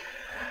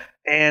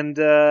 And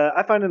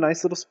I find a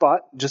nice little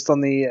spot just on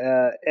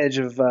the edge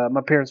of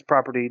my parents'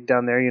 property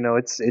down there.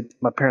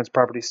 My parents'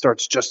 property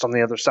starts just on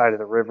the other side of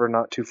the river,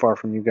 not too far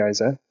from you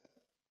guys. I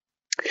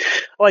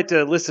like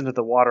to listen to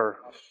the water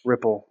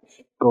ripple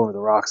go over the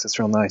rocks. It's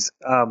real nice.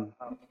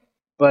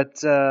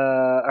 But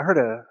I heard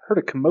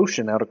a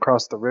commotion out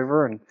across the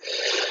river, and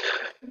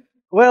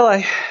well,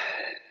 I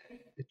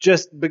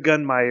just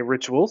begun my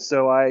ritual,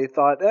 so I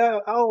thought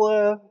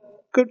I'll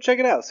go check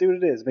it out, see what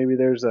it is. Maybe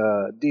there's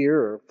a deer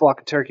or a flock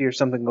of turkey or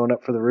something going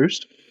up for the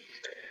roost.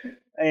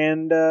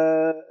 And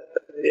I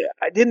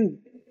didn't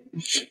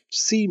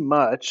see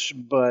much,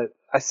 but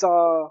I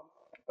saw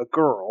a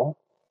girl,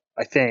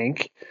 I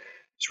think.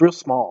 It's real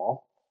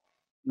small.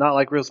 Not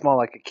like real small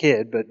like a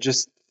kid, but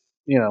just,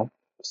 a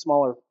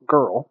smaller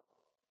girl,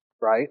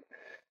 right?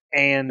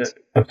 And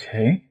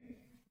okay.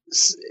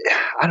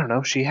 I don't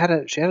know. She had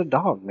a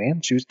dog,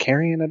 man. She was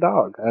carrying a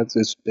dog.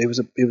 It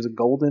was a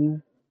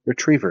golden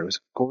retriever. It was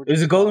gorgeous. It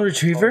was a golden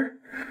retriever?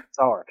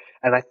 Saw her.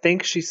 And I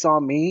think she saw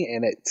me,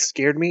 and it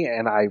scared me,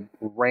 and I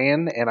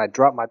ran, and I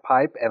dropped my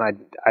pipe, and I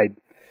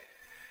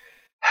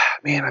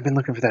man, I've been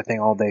looking for that thing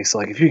all day. So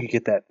like, if you could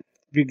get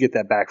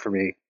that back for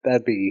me,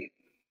 that'd be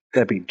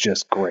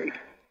just great.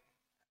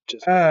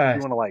 Just if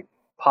you want to like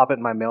pop it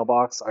in my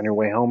mailbox on your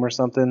way home or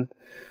something.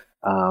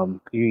 You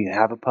can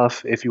have a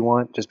puff if you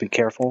want. Just be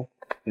careful,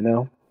 you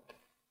know.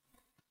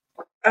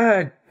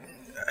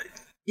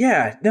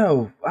 Yeah,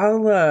 no,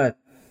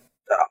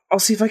 I'll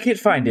see if I can't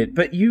find it.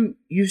 But you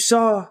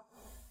saw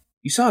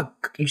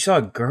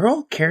a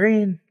girl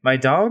carrying my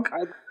dog?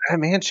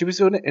 Man, she was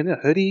in a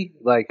hoodie.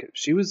 Like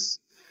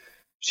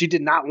she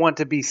did not want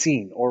to be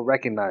seen or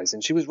recognized,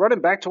 and she was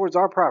running back towards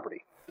our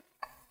property.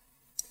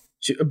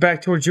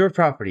 Back towards your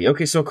property.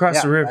 Okay, so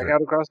across the river. Back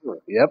out across the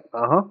river. Yep.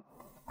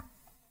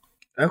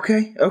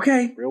 Okay.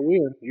 Real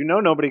weird. You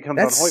know, nobody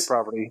comes on Hoyt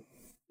property.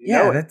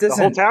 That doesn't.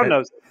 The whole town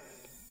knows it.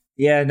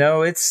 Yeah,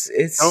 no, it's.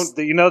 Don't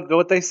you know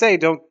what they say?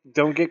 Don't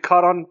get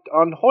caught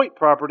on Hoyt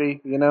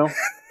property. You know.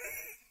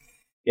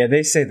 Yeah,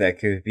 they say that,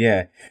 Coop.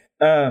 Yeah.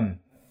 All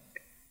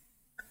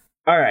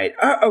right.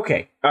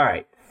 Okay. All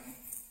right.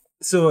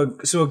 So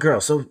a girl.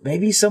 So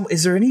maybe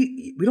is there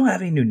any? We don't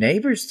have any new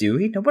neighbors, do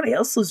we? Nobody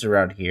else lives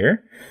around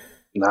here.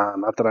 Nah,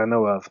 not that I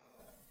know of.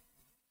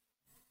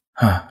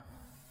 Huh.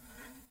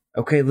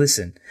 Okay,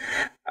 listen.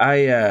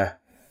 I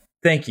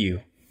thank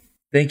you.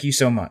 Thank you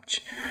so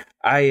much.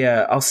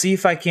 I'll see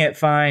if I can't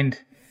find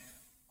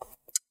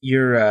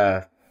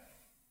your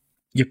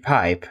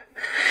pipe.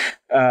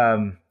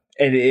 And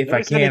if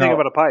I can't, anything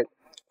about a pipe.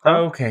 Huh?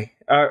 Okay.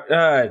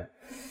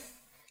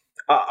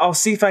 I'll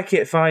see if I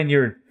can't find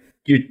your.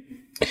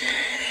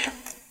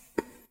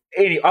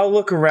 Anyway, I'll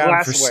look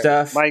around for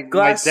stuff. My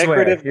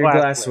decorative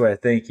glassware.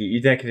 Thank you.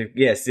 Your decorative.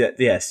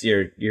 Yes.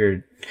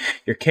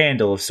 Your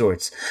candle of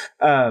sorts.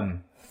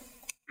 I'll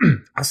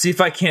see if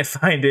I can't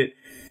find it,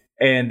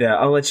 and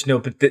I'll let you know.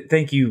 But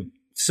thank you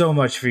so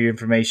much for your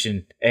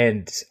information,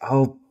 and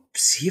I'll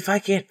see if I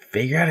can't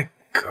figure out a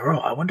girl.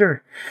 I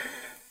wonder.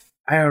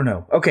 I don't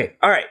know. Okay.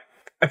 All right.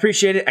 I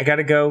appreciate it. I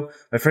gotta go.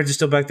 My friends are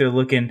still back there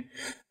looking,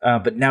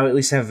 but now at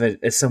least have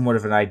a somewhat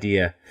of an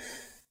idea.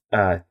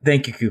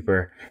 Thank you,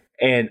 Cooper.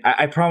 And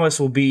I promise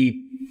we'll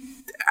be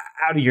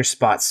out of your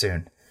spot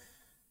soon.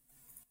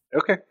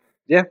 Okay.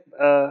 Yeah.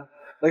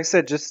 Like I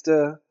said, just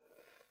if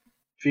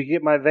you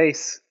get my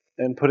vase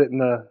and put it in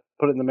the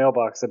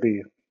mailbox, that'd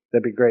be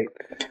great.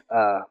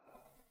 Yeah.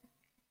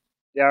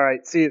 All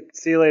right. See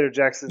you later,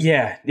 Jackson.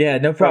 Yeah.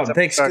 No problem.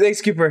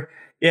 Thanks, Cooper.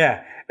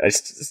 Yeah. I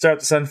start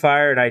the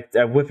Sunfire and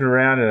I whip it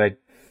around and I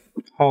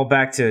haul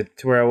back to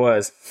where I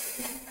was.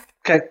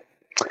 Okay.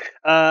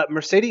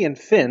 Mercedes and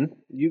Finn,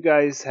 you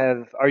guys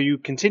are you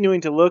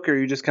continuing to look, or are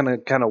you just kind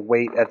of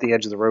wait at the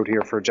edge of the road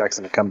here for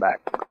Jackson to come back?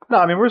 No,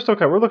 I mean we're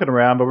looking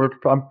around, but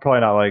I'm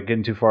probably not like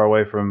getting too far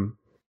away from.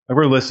 Like,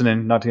 we're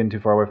listening, not getting too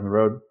far away from the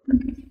road.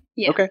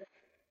 Yeah. Okay.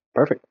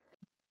 Perfect.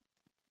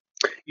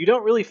 You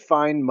don't really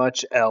find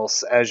much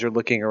else as you're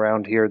looking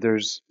around here.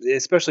 There's,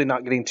 especially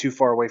not getting too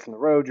far away from the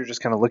road, you're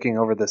just kind of looking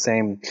over the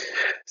same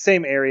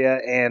area,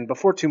 and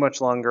before too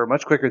much longer,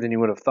 much quicker than you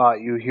would have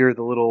thought, you hear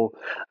the little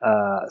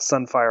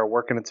Sunfire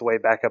working its way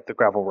back up the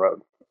gravel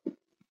road.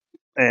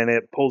 And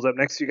it pulls up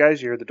next to you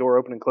guys. You hear the door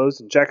open and close,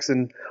 and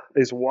Jackson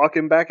is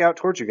walking back out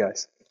towards you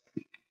guys.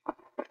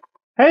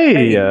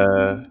 Hey.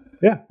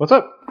 Yeah, what's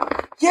up?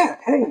 Yeah,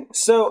 hey.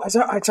 So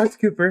I talked to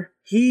Cooper.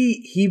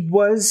 He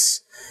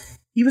was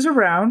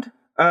around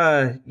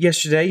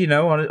yesterday,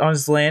 on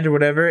his land or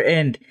whatever,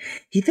 and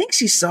he thinks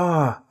he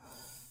saw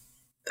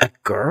a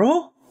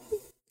girl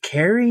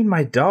carrying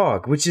my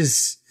dog, which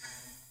is,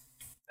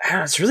 I don't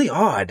know, it's really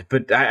odd,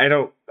 but I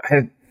don't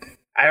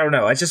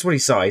know. That's just what he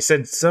saw. He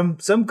said some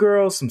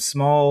girl, some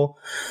small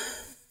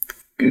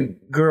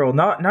girl,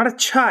 not a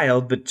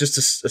child, but just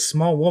a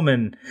small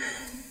woman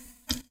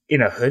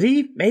in a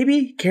hoodie,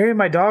 maybe carrying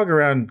my dog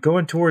around,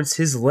 going towards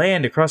his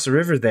land across the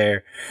river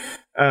there.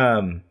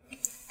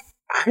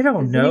 I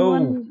don't know.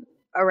 Anyone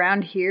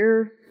around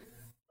here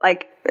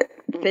like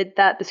fit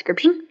that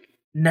description?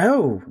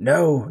 No,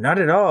 not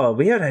at all.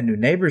 We haven't had new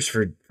neighbors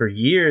for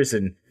years,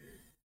 and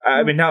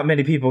I mean, not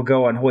many people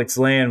go on Hoyt's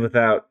land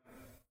without,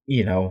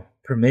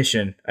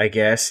 permission, I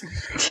guess.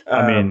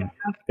 I mean,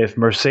 if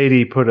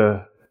Mercedes put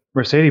a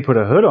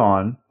hood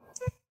on,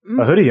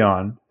 a hoodie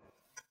on.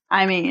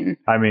 I mean,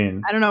 I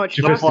don't know what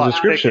you fits the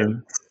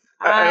description.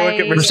 I look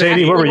at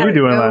Mercedes. What were you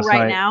doing last night?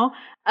 Right now,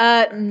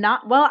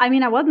 not well. I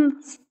mean, I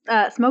wasn't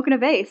smoking a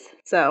vase,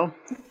 so.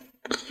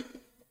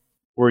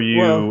 Were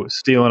you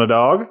stealing a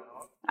dog?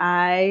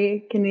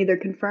 I can neither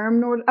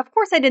confirm nor. Of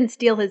course, I didn't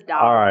steal his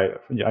dog. All right.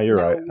 Yeah, you're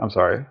right. I'm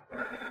sorry.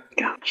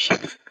 Gosh.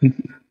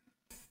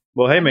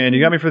 Well, hey man,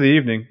 you got me for the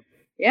evening.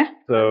 Yeah.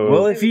 So.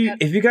 Well, if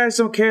you guys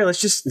don't care,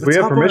 let's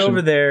hop on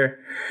over there.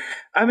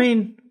 I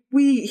mean,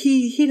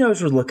 he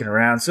knows we're looking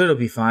around, so it'll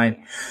be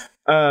fine.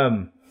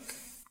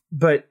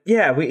 But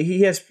yeah,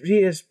 he has.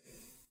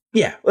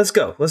 Yeah, let's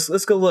go.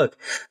 Let's go look.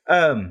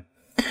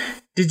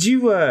 Did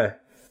you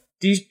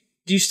do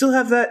you still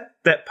have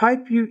that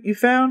pipe you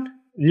found?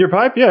 Your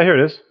pipe? Yeah, here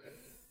it is.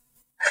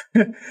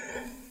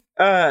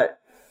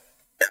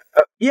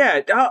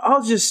 Yeah,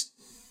 I'll just.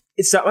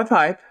 It's not my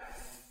pipe.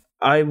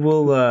 I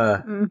will.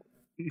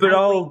 But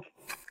I'll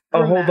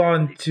hold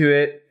on to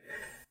it.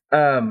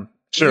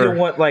 Sure. You don't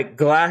want like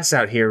glass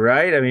out here,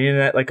 right? I mean, isn't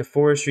that like a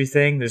forestry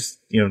thing? There's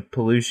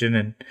pollution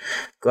and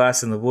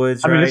glass in the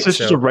woods. I mean, right? it's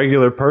just a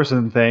regular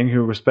person thing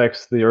who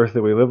respects the earth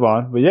that we live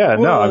on. But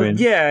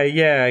yeah,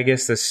 yeah, I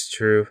guess that's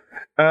true.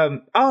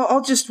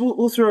 I'll just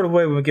we'll throw it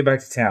away when we get back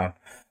to town.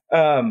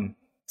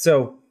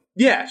 So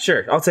yeah,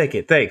 sure, I'll take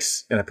it.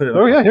 Thanks. And I put it.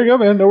 Oh yeah, here you go,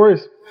 man. No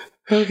worries.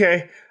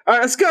 Okay. All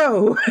right, let's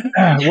go.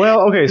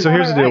 Well, okay. So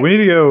here's the deal. We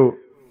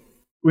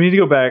need to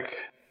go back,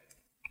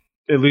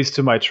 at least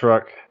to my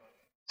truck,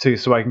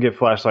 so I can get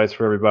flashlights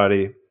for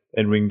everybody,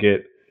 and we can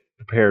get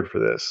prepared for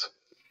this.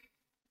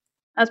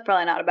 That's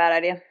probably not a bad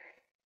idea.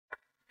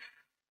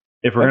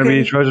 If we're going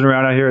to be trudging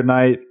around out here at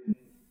night,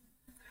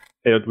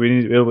 it'll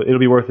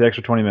be worth the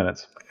extra 20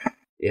 minutes.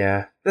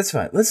 Yeah, that's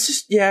fine.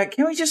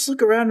 Can we just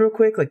look around real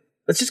quick? Like,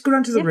 let's just go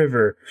down to the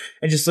river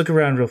and just look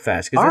around real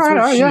fast. All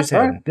right,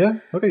 yeah.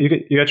 Okay,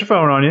 you got your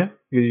phone on you.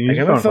 You I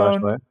got my phone.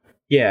 Flashlight.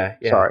 Yeah.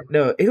 Sorry.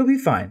 No, it'll be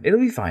fine.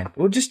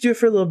 We'll just do it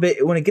for a little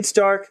bit. When it gets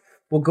dark,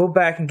 we'll go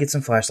back and get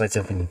some flashlights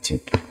if we need to.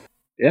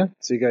 Yeah.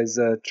 So you guys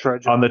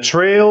trudge on the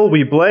trail.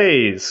 We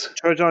blaze.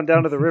 Trudge on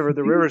down to the river.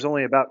 The river's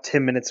only about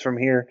 10 minutes from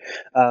here.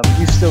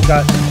 You've still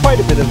got quite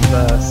a bit of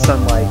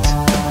sunlight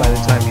by the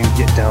time you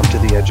get down to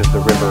the edge of the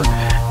river.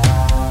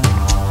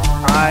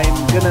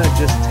 I'm gonna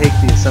just take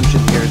the assumption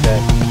here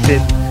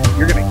that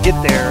you're gonna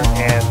get there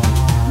and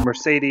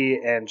Mercedes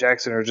and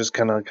Jackson are just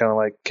kind of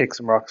like kick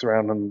some rocks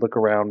around and look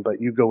around, but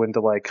you go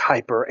into like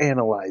hyper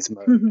analyze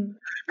mode.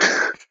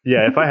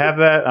 Yeah, if I have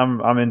that,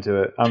 I'm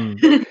into it.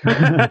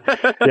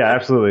 Yeah,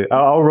 absolutely.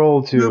 I'll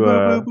roll to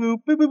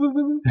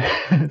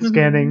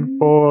scanning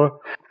for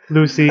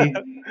Lucy.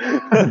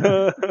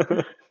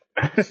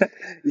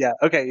 Yeah.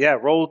 Okay. Yeah.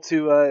 Roll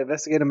to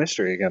investigate a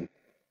mystery again.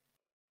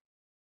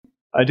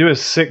 I do a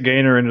sick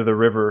gainer into the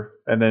river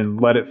and then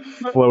let it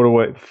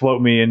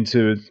float me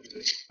into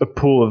a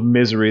pool of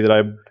misery that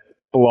I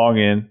belong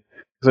in.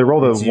 Because I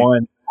rolled a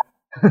 1.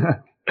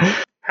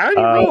 How do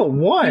you roll a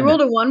 1? You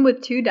rolled a 1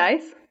 with 2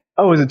 dice?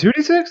 Oh, is it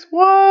 2d6?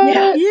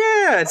 What?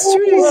 Yeah, it's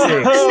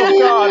 2d6. Oh,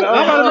 God.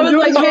 I was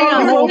like, hang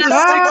on, the whole that's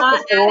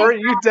time before.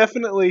 You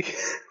definitely...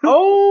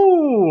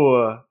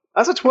 Oh!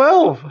 That's a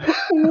 12.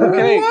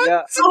 Okay,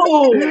 yeah.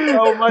 Oh,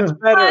 so much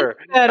better.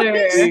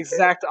 The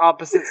exact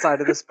opposite side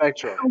of the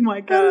spectrum. Oh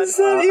my How god. does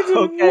that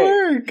even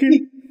work?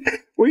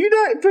 Were you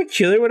not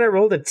peculiar when I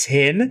rolled a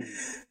 10? Man,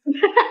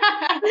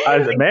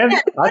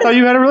 I thought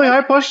you had a really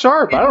high plus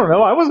sharp. I don't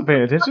know. I wasn't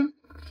paying attention.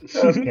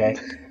 Okay.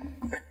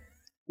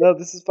 No,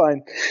 this is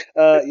fine.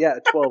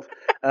 12.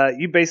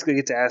 You basically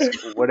get to ask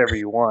whatever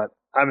you want.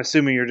 I'm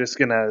assuming you're just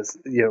gonna,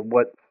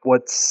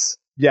 what's...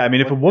 Yeah, I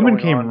mean, if a woman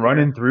came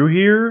running through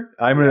here,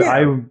 I'm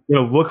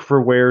gonna look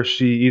for where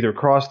she either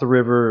crossed the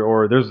river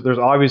or there's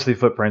obviously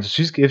footprints.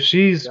 If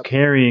she's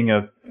carrying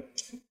a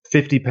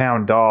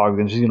 50-pound dog,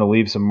 then she's gonna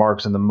leave some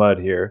marks in the mud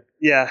here.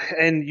 Yeah,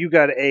 and you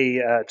got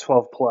a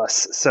 12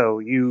 plus, so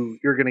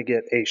you're gonna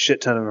get a shit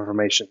ton of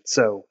information.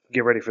 So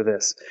get ready for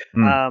this.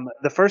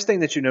 The first thing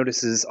that you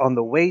notice is on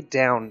the way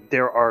down,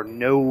 there are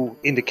no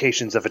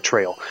indications of a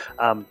trail.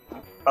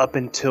 Up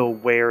until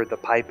where the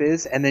pipe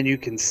is, and then you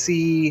can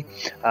see,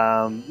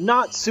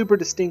 not super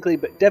distinctly,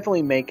 but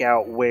definitely make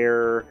out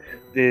where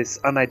this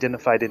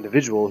unidentified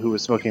individual who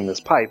was smoking this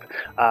pipe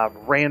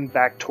ran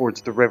back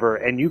towards the river,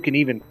 and you can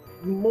even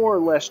more or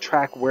less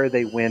track where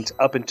they went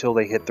up until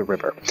they hit the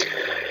river.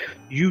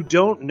 You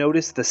don't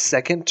notice the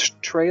second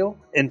trail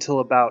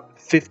until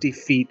about 50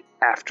 feet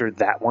after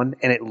that one,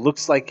 and it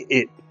looks like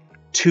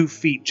 2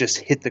 feet just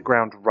hit the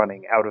ground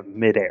running out of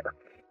midair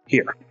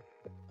here.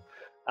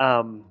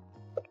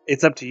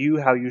 It's up to you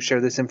how you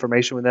share this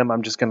information with them.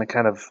 I'm just going to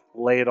kind of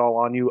lay it all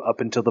on you up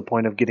until the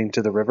point of getting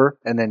to the river,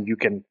 and then you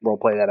can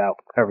roleplay that out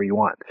however you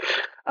want.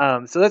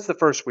 So that's the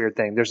first weird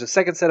thing. There's a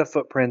second set of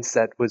footprints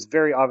that was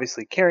very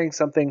obviously carrying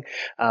something,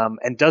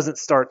 and doesn't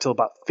start till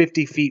about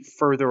 50 feet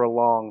further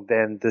along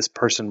than this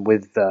person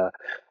with the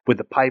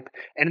pipe.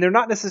 And they're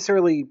not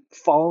necessarily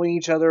following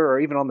each other or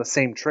even on the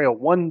same trail.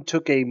 One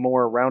took a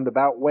more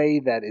roundabout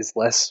way that is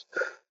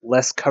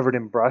less covered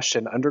in brush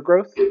and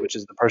undergrowth, which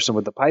is the person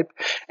with the pipe.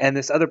 And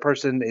this other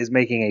person is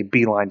making a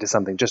beeline to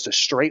something, just a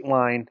straight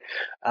line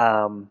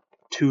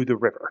to the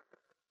river.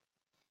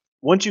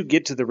 Once you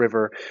get to the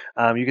river,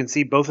 you can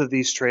see both of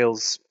these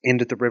trails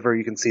into the river.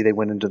 You can see they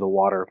went into the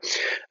water.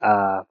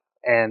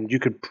 And you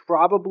could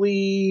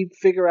probably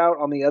figure out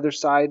on the other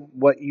side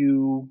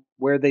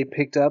where they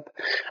picked up.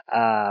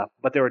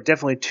 But there are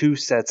definitely 2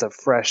 sets of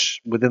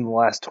fresh within the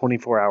last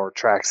 24-hour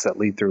tracks that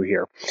lead through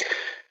here.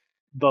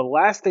 The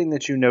last thing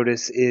that you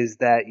notice is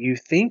that you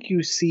think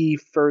you see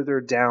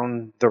further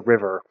down the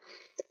river.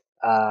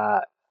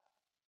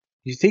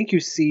 You think you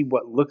see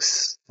what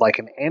looks like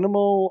an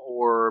animal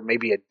or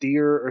maybe a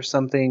deer or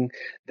something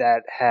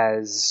that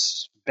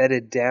has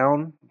bedded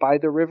down by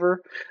the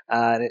river.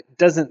 And it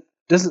doesn't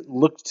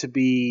look to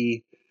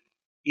be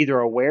either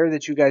aware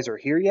that you guys are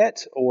here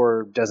yet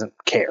or doesn't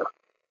care.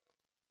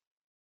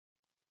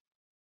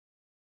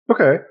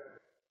 Okay.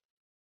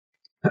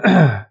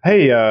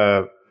 Hey,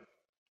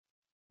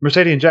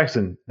 Mercedes and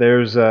Jackson.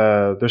 There's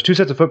 2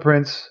 sets of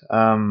footprints.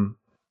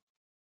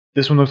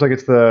 This one looks like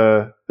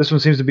this one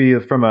seems to be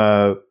from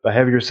a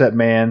heavier set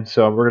man,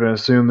 so we're gonna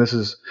assume this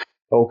is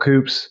old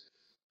Coops.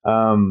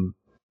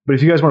 But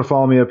if you guys want to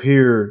follow me up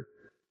here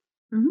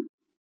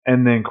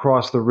and then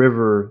cross the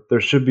river,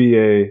 there should be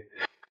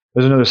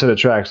there's another set of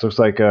tracks. Looks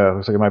like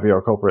it might be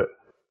our culprit.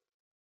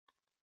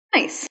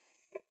 Nice.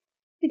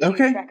 Did you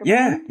Okay. track a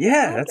Yeah. plan?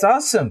 Yeah. That's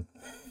awesome.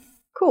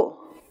 Cool.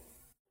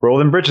 Roll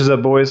them britches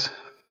up, boys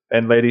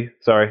and lady.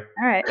 Sorry,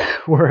 All right.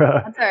 we're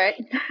That's all right.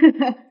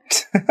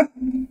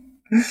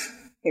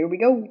 Here we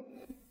go.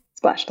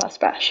 Splash, splash,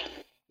 splash.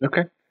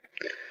 Okay.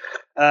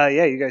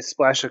 Yeah, you guys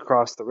splash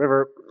across the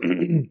river.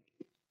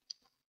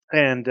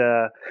 And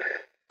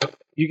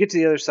you get to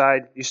the other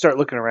side. You start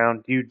looking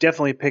around. You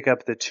definitely pick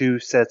up the 2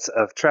 sets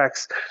of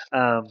tracks.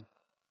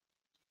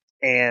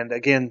 And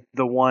again,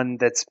 the one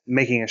that's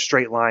making a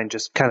straight line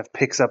just kind of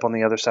picks up on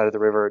the other side of the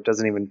river. It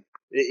doesn't even...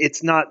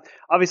 It's not...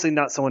 Obviously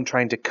not someone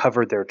trying to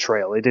cover their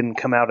trail. It didn't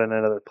come out in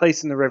another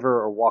place in the river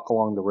or walk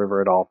along the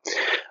river at all.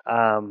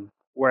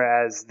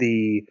 Whereas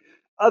the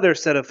other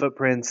set of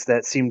footprints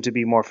that seem to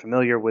be more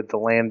familiar with the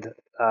land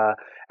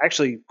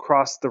actually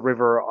crossed the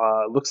river,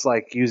 looks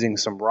like using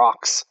some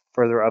rocks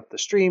further up the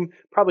stream.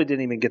 Probably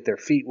didn't even get their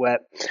feet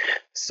wet.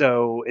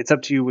 So it's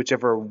up to you,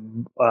 whichever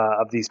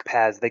of these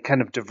paths. They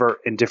kind of divert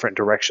in different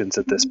directions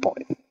at this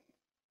point.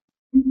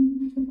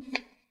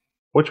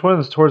 which one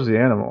is towards the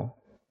animal?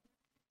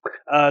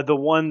 The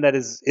one that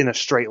is in a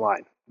straight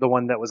line. The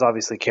one that was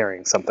obviously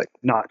carrying something,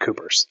 not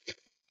Cooper's.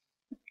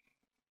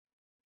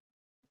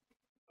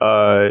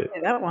 Yeah,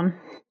 that one.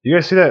 You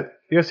guys see that?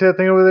 You guys see that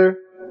thing over there?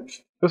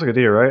 Looks like a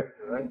deer, right?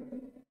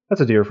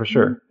 That's a deer for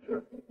sure.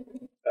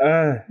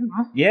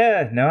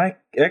 Yeah, no, I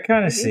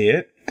kind of see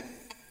it.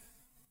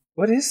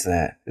 What is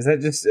that? Is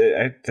that just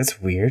that's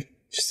weird?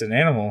 Just an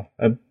animal.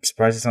 I'm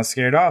surprised it's not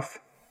scared off.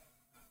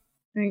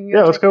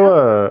 Yeah, let's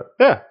go.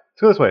 Let's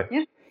go this way.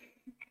 Yeah.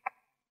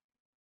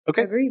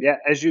 Okay. Agreed. Yeah,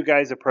 as you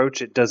guys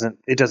approach, it doesn't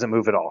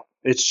move at all.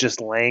 It's just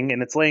laying,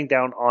 and it's laying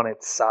down on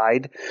its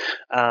side.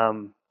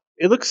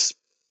 It looks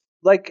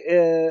like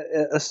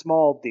a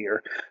small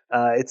deer.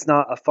 It's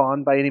not a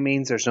fawn by any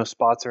means. There's no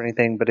spots or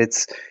anything, but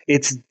it's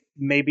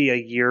maybe a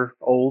year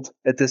old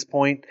at this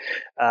point.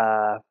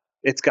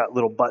 It's got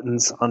little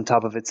buttons on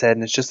top of its head,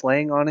 and it's just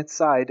laying on its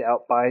side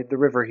out by the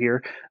river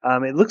here.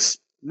 It looks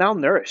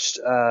malnourished,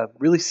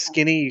 really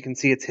skinny. You can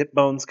see its hip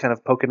bones kind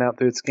of poking out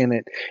through its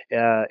skin.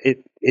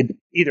 It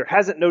either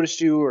hasn't noticed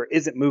you or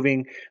isn't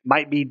moving.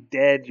 Might be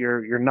dead.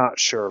 You're not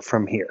sure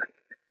from here.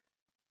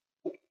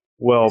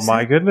 Well,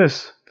 my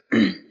goodness.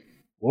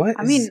 What?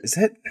 Is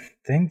that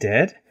thing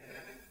dead?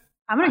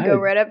 I'm gonna go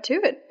right up to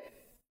it.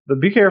 But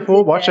be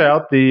careful. Watch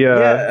out.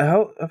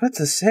 Yeah, I'm about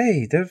to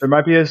say there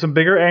might be some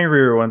bigger,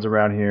 angrier ones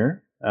around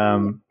here.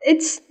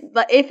 It's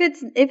if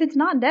it's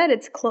not dead,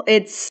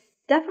 it's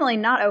definitely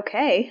not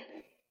okay.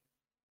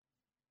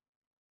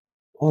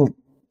 Well,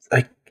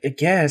 I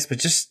guess, but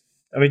just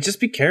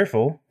be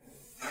careful.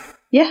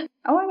 Yeah.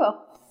 Oh, I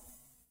will.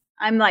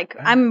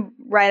 I'm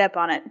right up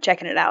on it,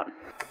 checking it out.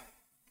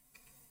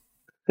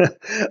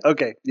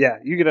 Okay. Yeah,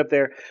 you get up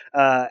there.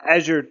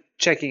 As you're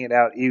checking it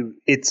out,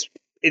 it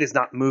is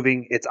not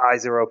moving. Its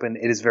eyes are open.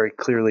 It is very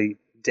clearly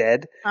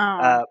dead.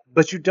 Oh.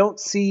 But you don't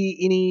see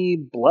any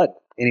blood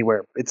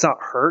anywhere. It's not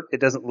hurt.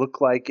 It doesn't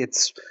look like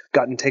it's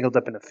gotten tangled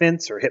up in a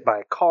fence or hit by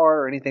a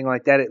car or anything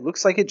like that. It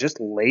looks like it just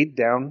laid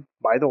down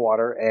by the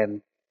water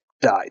and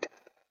died.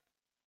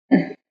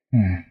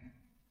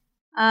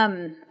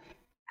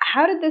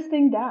 How did this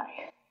thing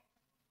die?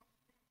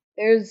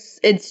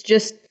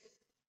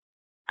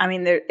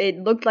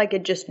 It looked like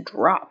it just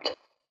dropped.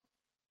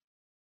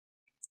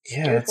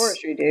 Yeah, Good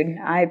forestry, dude.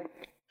 I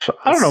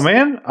don't know,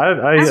 man.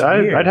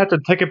 I'd have to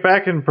take it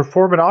back and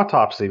perform an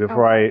autopsy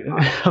before I'm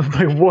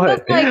like,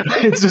 what? Like,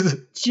 It's just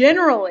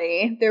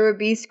generally, there would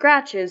be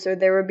scratches, or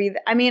there would be.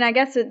 I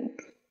guess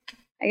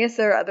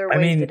there are other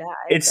ways to die.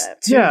 It's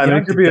but- too young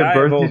it could be to a die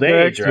birth of old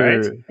defect age,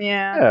 right?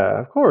 Yeah. Yeah,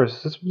 of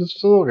course. It's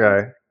just a little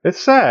guy. It's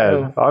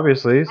sad,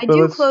 obviously. I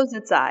do close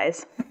its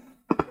eyes.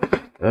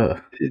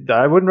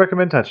 I wouldn't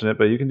recommend touching it,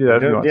 but you can do that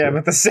if you want to. Yeah,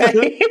 but the same.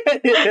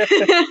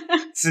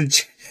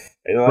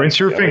 Rinse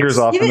your fingers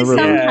off Give in it the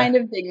river. some kind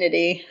of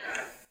dignity.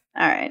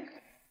 All right.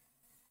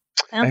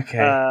 Well, Okay.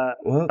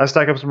 Well, I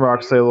stack up some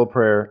rocks, say a little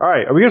prayer. All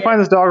right, are we gonna find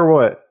this dog or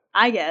what?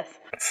 I guess.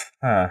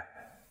 Yeah.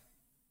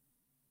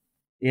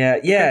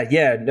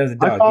 No, the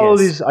dog. I follow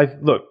yes. these.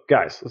 Look,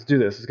 guys. Let's do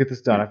this. Let's get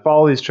this done. I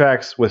follow these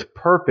tracks with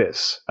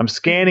purpose. I'm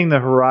scanning the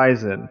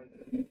horizon.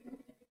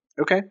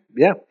 Okay.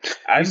 Yeah.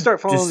 You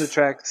start following just- the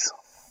tracks.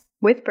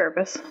 With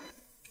purpose.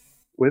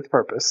 with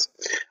purpose.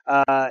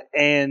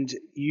 And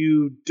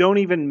you don't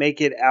even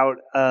make it out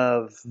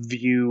of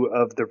view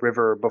of the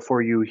river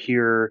before you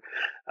hear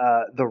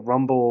the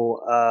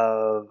rumble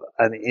of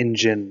an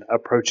engine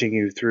approaching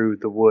you through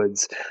the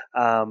woods.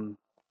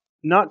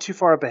 Not too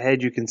far up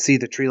ahead, you can see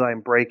the tree line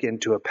break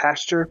into a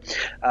pasture,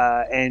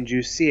 and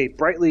you see a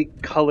brightly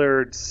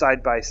colored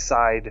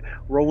side-by-side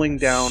rolling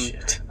down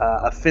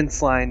a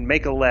fence line,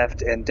 make a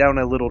left, and down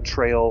a little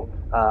trail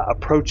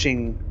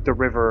approaching the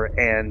river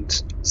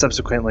and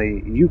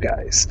subsequently you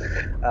guys.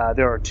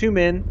 There are two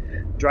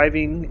men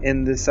driving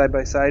in this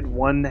side-by-side.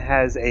 One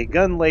has a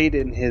gun laid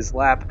in his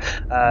lap.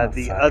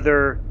 The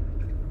other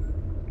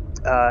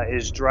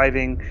is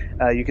driving.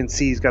 You can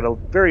see he's got a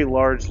very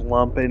large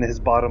lump in his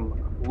bottom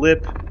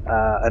lip,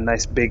 a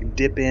nice big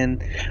dip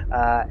in,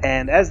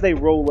 and as they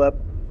roll up,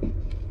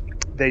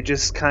 they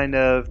just kind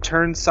of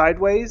turn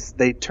sideways.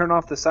 They turn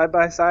off the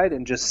side-by-side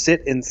and just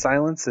sit in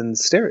silence and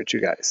stare at you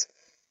guys.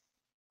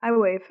 I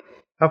wave.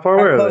 How far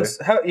away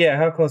are they?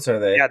 How close are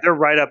they? Yeah, they're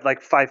right up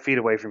like 5 feet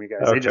away from you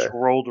guys. Okay. They just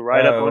rolled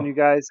right up on you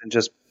guys and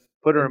just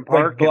put her in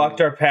park. Like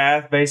blocked our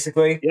path,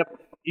 basically. Yep.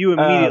 You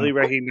immediately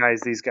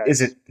recognize these guys.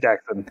 Is it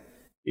Jackson?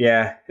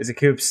 Yeah. Is it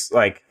Coop's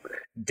like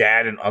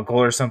dad and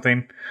uncle or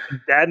something?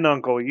 Dad and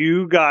uncle.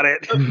 You got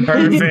it.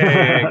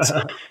 Perfect.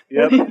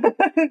 Yep.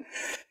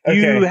 Okay.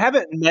 You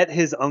haven't met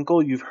his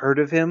uncle. You've heard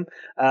of him.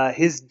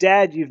 His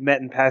dad you've met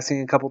in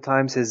passing a couple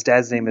times. His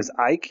dad's name is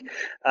Ike.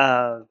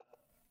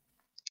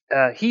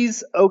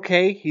 He's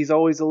okay. He's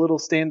always a little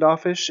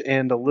standoffish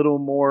and a little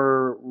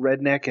more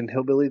redneck and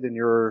hillbilly than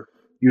you're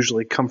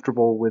usually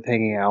comfortable with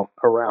hanging out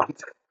around.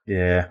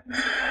 Yeah.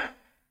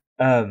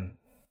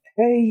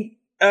 Hey,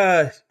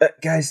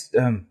 guys.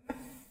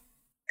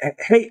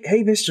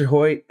 Hey, Mr.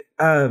 Hoyt.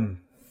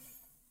 I'm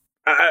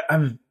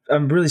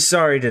really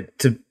sorry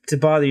to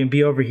bother you and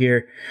be over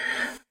here.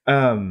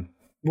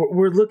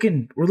 We're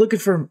looking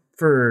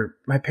for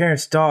my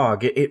parents'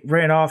 dog. It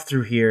ran off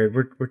through here.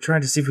 We're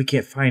trying to see if we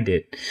can't find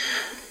it.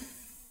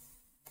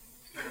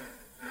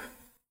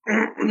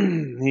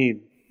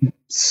 He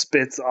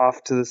spits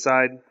off to the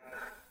side,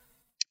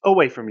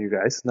 away from you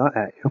guys, not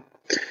at you.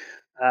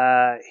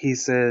 He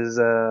says,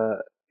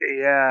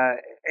 "Yeah,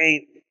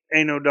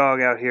 ain't no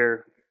dog out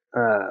here,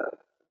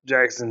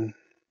 Jackson.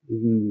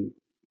 You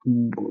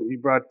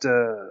brought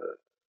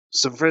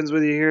some friends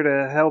with you here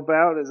to help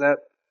out. Is that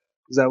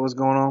what's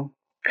going on?"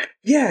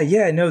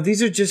 Yeah. No,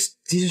 these are just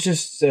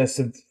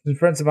some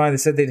friends of mine that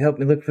said they'd help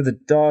me look for the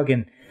dog.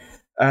 And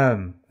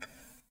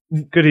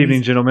Good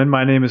evening, gentlemen.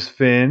 My name is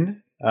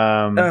Finn.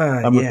 I'm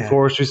with the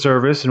Forestry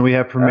Service, and we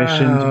have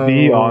permission to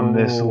be on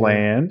this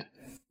land.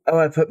 Oh,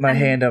 I put my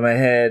hand on my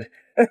head.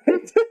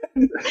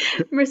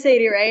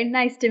 Mercedes Ray,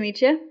 nice to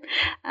meet you.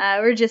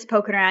 We're just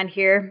poking around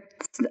here.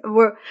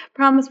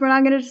 Promise we're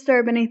not going to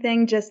disturb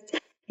anything. Just,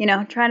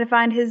 trying to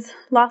find his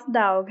lost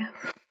dog.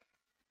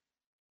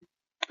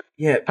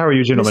 Yeah. How are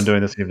you gentlemen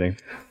doing this evening?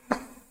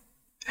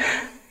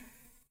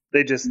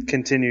 They just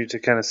continue to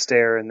kind of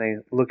stare, and they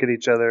look at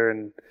each other,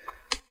 and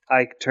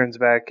Ike turns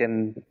back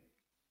and,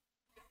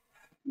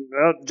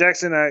 well,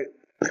 Jackson,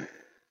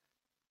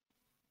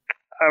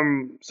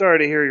 I'm sorry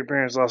to hear your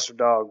parents lost their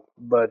dog,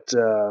 but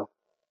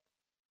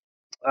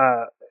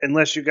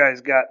unless you guys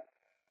got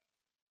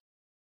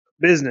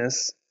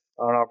business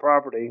on our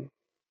property,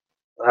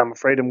 I'm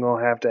afraid I'm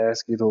going to have to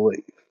ask you to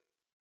leave.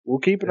 We'll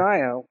keep an eye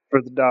out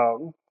for the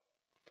dog.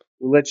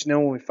 We'll let you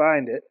know when we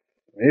find it,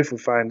 if we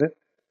find it.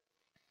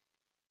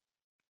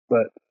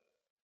 But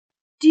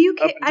do you?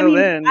 Up until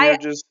then, you're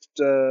just.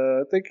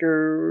 I think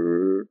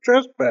you're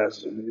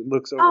trespassing. He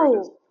looks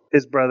over at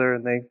his brother,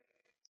 and they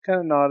kind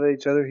of nod at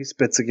each other. He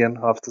spits again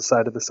off the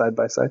side of the side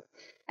by side.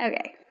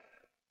 Okay.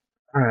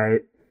 All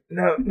right.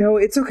 No,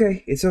 it's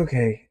okay. It's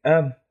okay.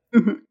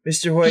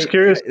 Mr. Hoyt. Just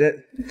curious.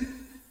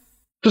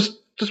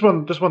 Just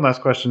one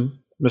last question,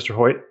 Mr.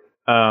 Hoyt.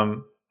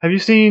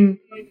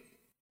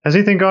 Has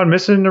anything gone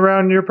missing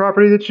around your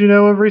property that you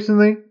know of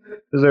recently?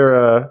 Is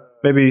there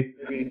maybe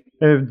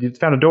you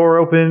found a door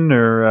open,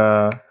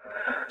 or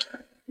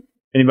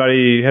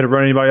anybody had to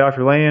run anybody off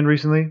your land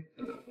recently?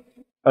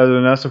 Other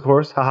than us, of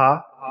course.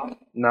 Haha.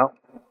 No.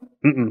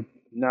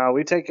 No,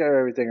 we take care of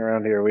everything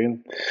around here.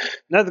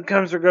 Nothing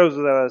comes or goes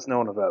without us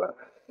knowing about it.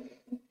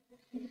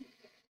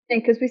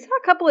 Because we saw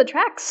a couple of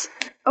tracks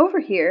over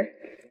here.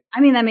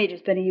 I mean, that may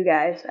just been you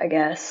guys, I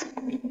guess.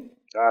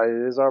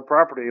 It is our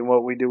property, and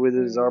what we do with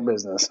it is our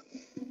business.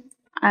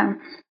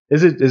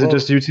 Is it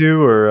just you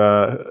two,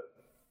 or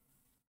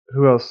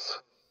who else?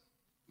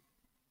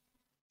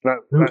 Like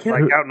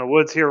out in the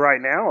woods here right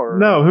now, or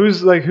no? Who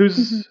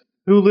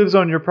lives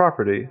on your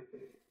property?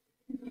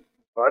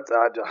 What?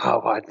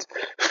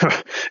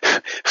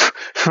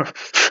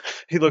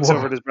 He looks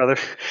over at his brother.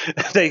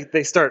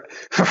 They start.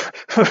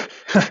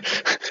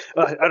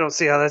 I don't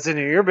see how that's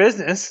any of your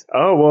business.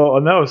 Oh well,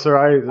 no,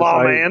 sir.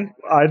 Man.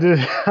 I did.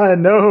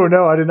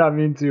 No, I did not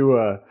mean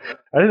to.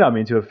 I did not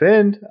mean to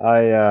offend.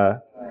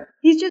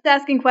 He's just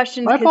asking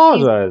questions I because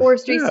he's apologize.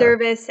 forestry Yeah.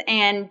 service,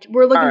 and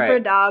we're looking All for a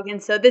right. dog,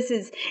 and so it's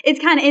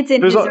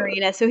in There's his a-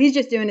 arena. So he's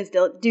just doing his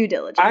due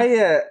diligence.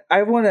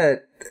 I want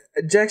to.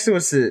 Jackson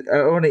wants to.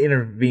 I want to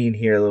intervene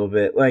here a little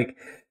bit, like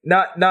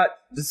not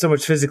so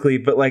much physically,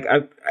 but like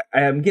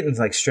I'm getting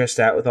like stressed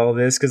out with all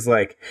this because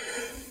like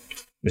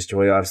Mr.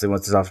 Hoyt obviously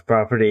wants us off the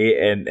property,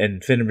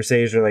 and Finn and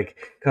Mercedes are like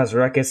cause a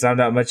ruckus. I'm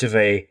not much of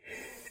a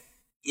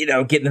get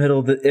in the middle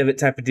of it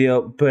type of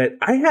deal, but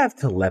I have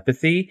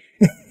telepathy,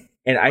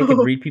 and I can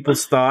read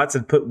people's thoughts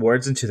and put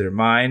words into their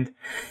mind.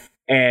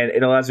 And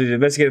it allows me to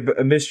investigate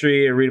a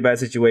mystery or read about a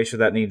situation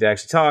without needing to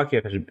actually talk.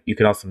 You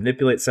can also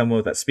manipulate someone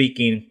without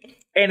speaking.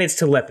 And it's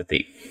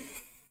telepathy.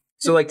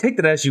 So, like, take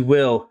that as you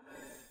will,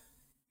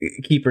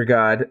 Keeper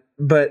God.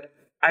 But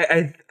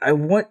I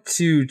want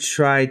to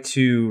try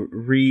to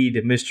read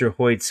Mr.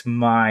 Hoyt's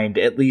mind,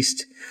 at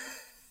least,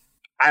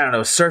 I don't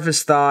know,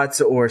 surface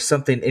thoughts or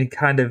something in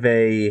kind of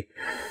a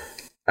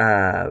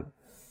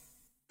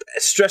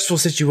stressful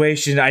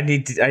situation. I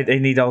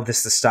need all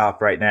this to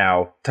stop right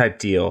now type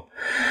deal.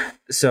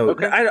 So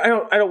okay. I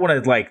don't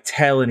want to like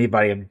tell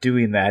anybody I'm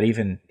doing that,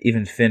 even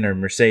Finn or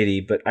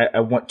Mercedes, but I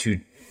want to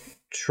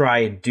try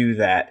and do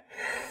that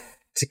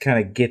to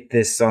kind of get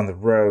this on the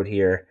road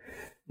here.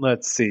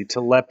 Let's see.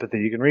 Telepathy.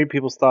 You can read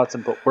people's thoughts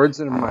and put words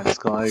in their minds. It's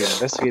going to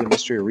investigate a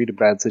mystery or read a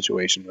bad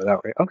situation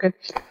without. Okay.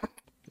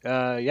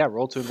 Yeah.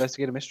 Roll to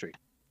investigate a mystery.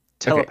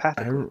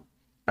 Telepathically. Okay,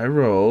 I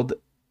rolled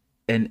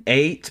an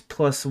 8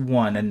 +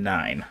 1, a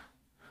 9.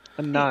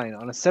 A 9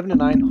 on a 7 to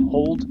 9.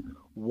 Hold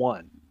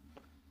 1.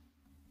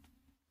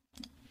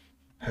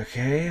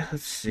 Okay,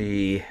 let's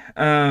see.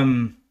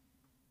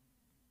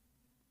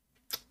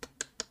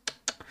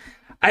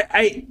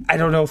 I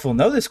don't know if we'll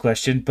know this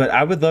question, but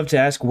I would love to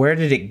ask, where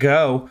did it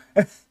go?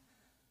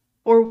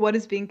 Or what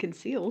is being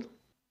concealed.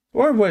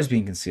 Or what is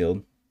being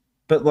concealed.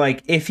 But,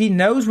 like, if he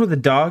knows where the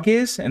dog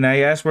is, and I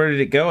ask where did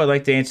it go, I'd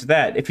like to answer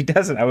that. If he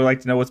doesn't, I would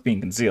like to know what's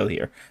being concealed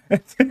here.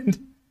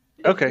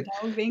 Okay.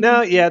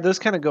 No, yeah, those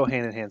kind of go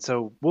hand in hand.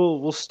 So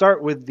we'll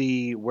start with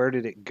the where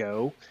did it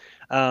go?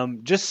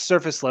 Just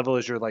surface level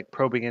as you're like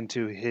probing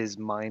into his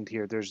mind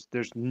here. There's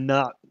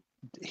not,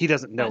 he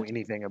doesn't know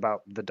anything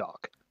about the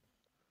dog.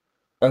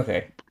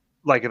 Okay.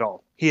 Like at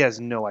all. He has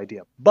no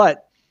idea.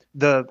 But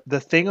the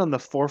thing on the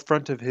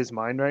forefront of his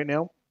mind right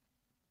now,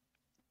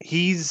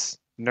 he's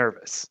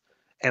nervous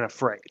and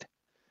afraid.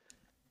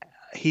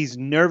 He's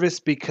nervous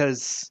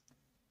because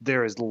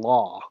there is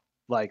law,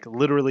 like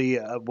literally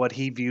what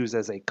he views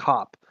as a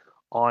cop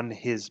on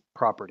his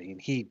property,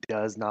 and he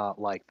does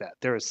not like that.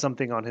 There is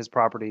something on his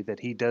property that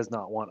he does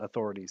not want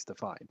authorities to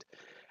find.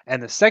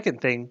 And the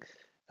second thing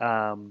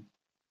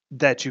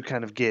that you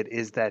kind of get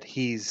is that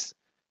he's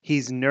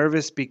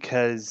nervous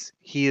because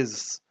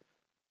he's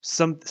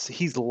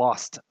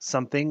lost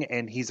something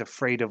and he's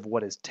afraid of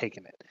what has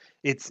taken it.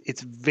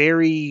 It's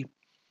very,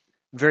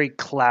 very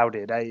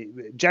clouded.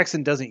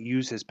 Jackson doesn't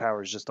use his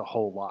powers just a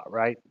whole lot,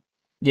 right?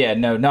 Yeah,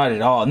 no, not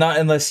at all. Not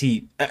unless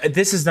he.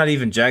 This is not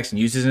even Jackson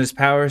uses his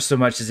powers so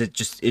much as it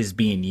just is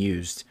being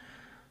used.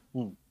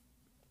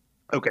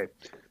 Okay,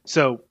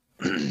 so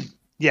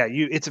yeah,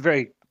 it's a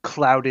very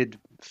clouded.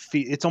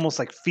 It's almost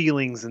like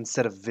feelings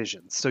instead of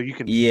visions. So you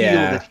can feel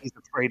that he's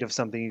afraid of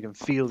something. You can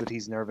feel that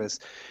he's nervous.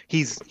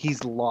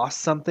 He's lost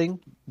something.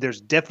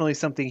 There's definitely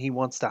something he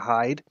wants to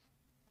hide.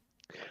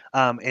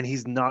 And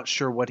he's not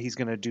sure what he's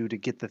going to do to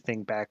get the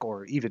thing back,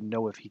 or even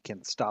know if he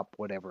can stop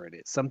whatever it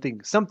is.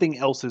 Something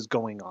else is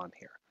going on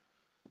here.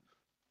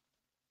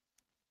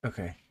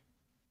 Okay.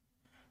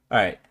 All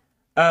right.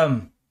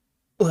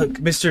 Look,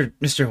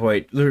 Mr.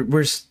 Hoyt,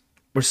 we're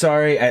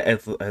sorry. I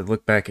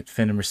look back at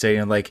Finn and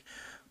Mercedes and like,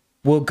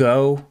 we'll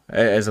go.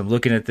 As I'm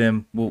looking at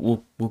them,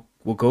 we'll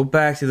go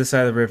back to the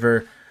side of the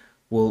river.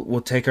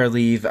 We'll take our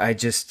leave.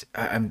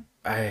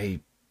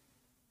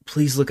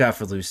 Please look out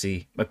for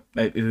Lucy.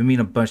 We mean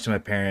a bunch to my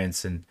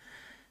parents, and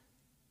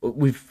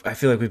I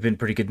feel like we've been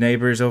pretty good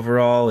neighbors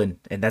overall, and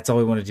that's all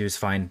we want to do is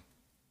find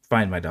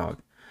my dog.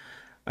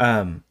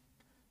 I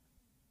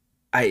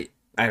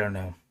don't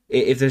know.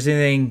 If there's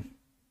anything,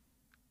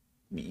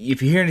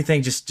 if you hear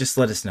anything, just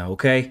let us know,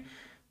 okay?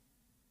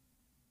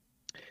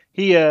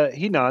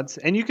 He nods,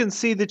 and you can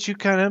see that you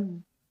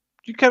kind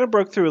of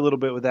broke through a little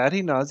bit with that.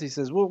 He nods. He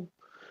says, We'll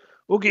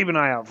keep an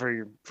eye out for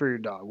your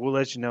dog. We'll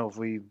let you know if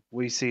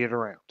we see it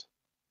around.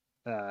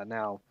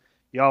 Now,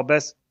 y'all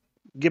best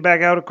get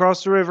back out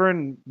across the river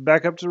and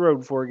back up to the road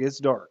before it gets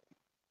dark.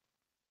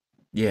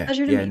 Yeah,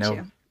 Pleasure to meet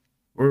you.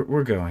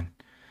 We're going.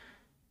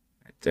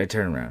 I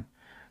turn around.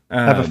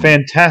 Have a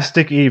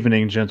fantastic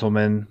evening,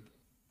 gentlemen.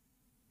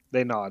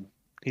 They nod.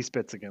 He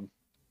spits again.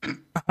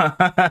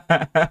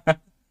 Huh.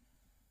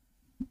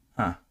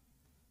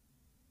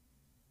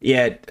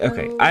 Yeah,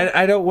 okay.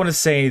 I don't want to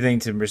say anything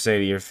to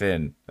Mercedes or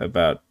Finn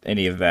about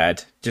any of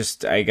that.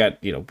 Just, I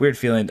got, weird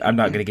feeling I'm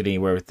not going to get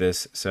anywhere with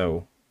this,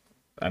 so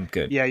I'm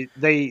good. Yeah,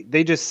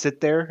 they just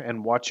sit there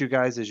and watch you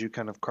guys as you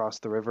kind of cross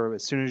the river.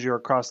 As soon as you're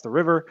across the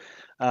river,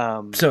 you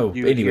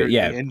anyway, hear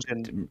the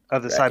engine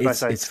of the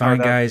side-by-side. It's fine,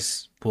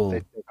 guys.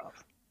 We'll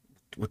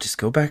just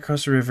go back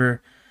across the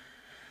river.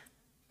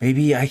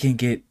 maybe I can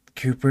get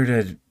Cooper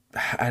to,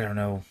 I don't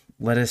know,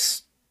 let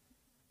us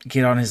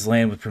get on his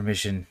land with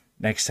permission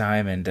next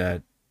time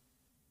and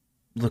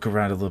look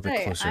around a little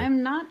bit closer.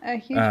 I'm not a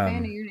huge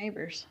fan of your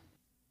neighbors.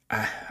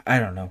 I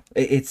don't know.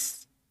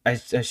 I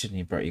shouldn't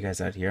have brought you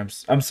guys out here.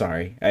 I'm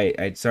sorry.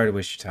 I sorry to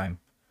waste your time.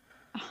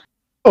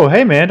 Oh,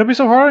 hey man, don't be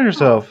so hard on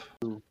yourself.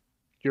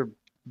 You're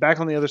back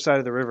on the other side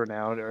of the river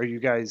now. Are you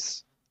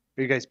guys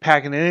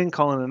packing it in,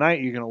 calling it a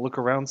night? You're going to look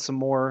around some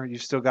more?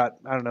 You've still got,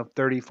 I don't know,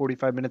 30,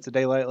 45 minutes of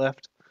daylight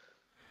left?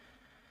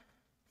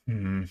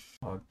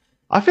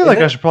 I feel like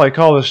I should probably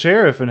call the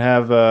sheriff and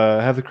have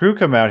the crew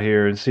come out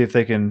here and see if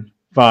they can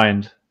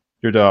find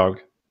your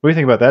dog. What do you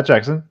think about that,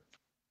 Jackson?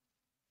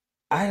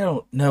 I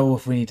don't know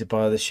if we need to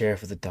bother the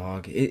sheriff with the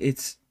dog.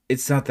 It's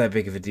not that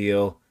big of a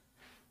deal.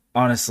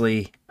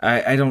 Honestly,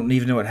 I don't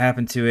even know what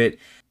happened to it.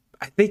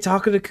 I think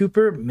talking to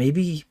Cooper,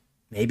 maybe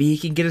he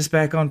can get us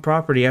back on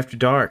property after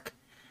dark.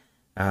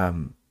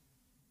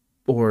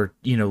 Or,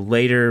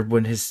 later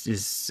when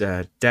his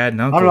dad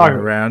and uncle are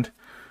around.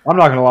 I'm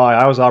not gonna lie,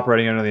 I was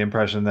operating under the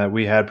impression that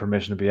we had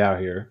permission to be out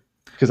here.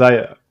 I guess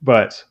I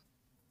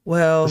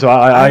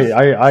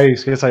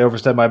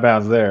overstepped my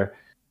bounds there.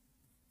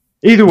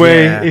 Either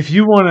way, if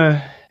you want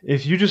to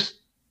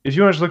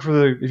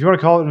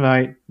call it a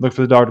night, look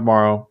for the dog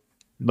tomorrow.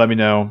 Let me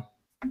know.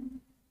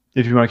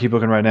 If you want to keep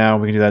looking right now,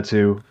 we can do that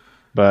too.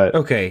 But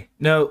okay,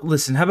 no,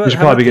 listen. How about we should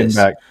probably be getting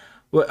back?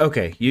 Well,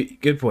 okay,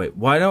 good point.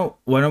 Why don't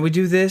we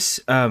do this?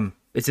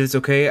 It's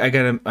okay. I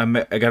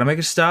gotta make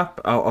a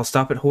stop. I'll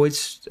stop at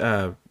Hoyt's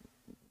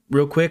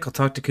real quick. I'll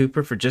talk to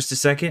Cooper for just a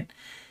second,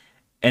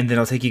 and then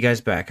I'll take you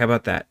guys back. How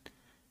about that?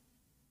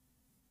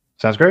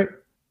 Sounds great.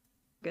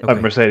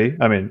 Okay. Mercedes.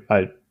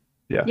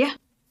 Yeah.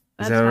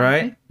 Is that all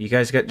right? You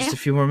guys got just a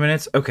few more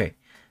minutes? Okay.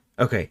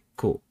 Okay,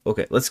 cool.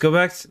 Okay, let's go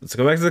back to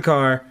the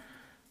car.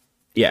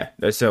 Yeah,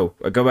 so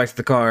I go back to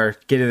the car,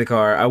 get in the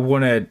car. I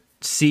want to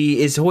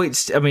see, is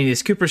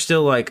Cooper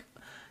still like,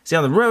 is he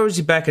on the road? Is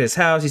he back at his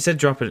house? He said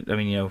drop it on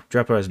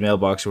his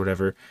mailbox or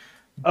whatever.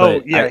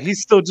 But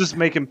he's still just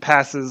making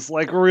passes,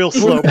 like real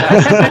slow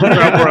passes on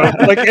the road.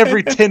 Like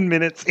every 10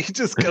 minutes, he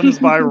just comes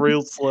by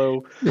real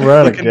slow. We're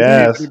out of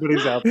gas.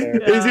 Everybody's out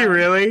there. Is he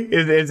really?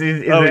 Is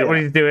that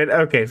what he's doing?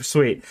 Okay,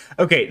 sweet.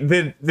 Okay,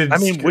 then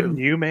wouldn't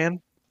you,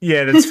 man?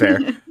 Yeah, that's fair.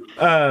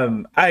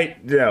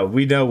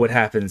 We know what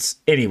happens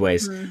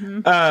anyways.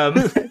 Mm-hmm.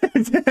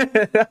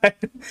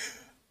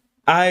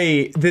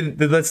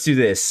 Then let's do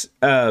this.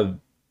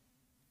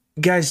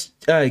 Guys,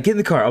 get in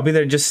the car. I'll be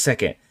there in just a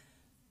second.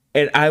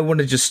 And I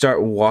want to just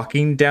start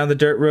walking down the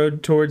dirt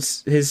road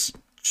towards his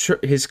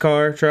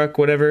car, truck,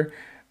 whatever,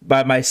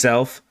 by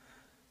myself.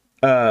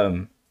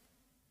 Okay.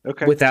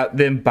 Without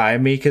them by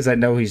me, because I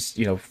know he's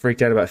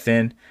freaked out about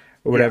Finn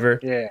or whatever.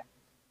 Yeah.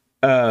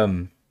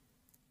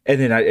 And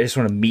then I just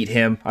want to meet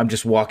him. I'm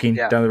just walking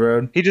down the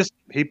road.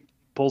 He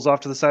pulls off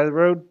to the side of the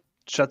road,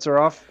 shuts her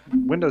off,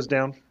 windows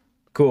down.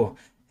 Cool.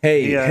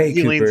 Hey, he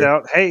Cooper. leans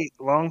out. Hey,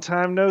 long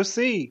time no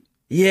see.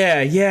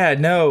 Yeah,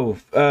 no.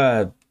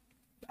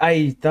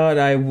 I thought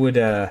I would.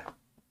 I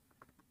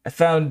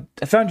found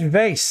your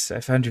vase.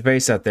 I found your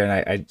vase out there,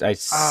 and I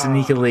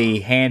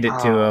sneakily hand it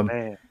to him.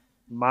 Man.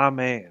 My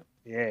man.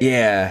 Yeah.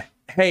 Yeah.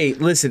 Hey,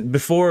 listen.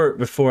 Before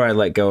I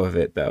let go of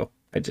it, though,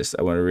 I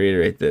want to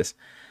reiterate this.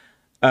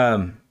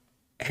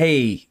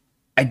 Hey,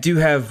 I do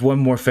have one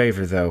more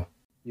favor, though.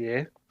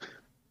 Yeah.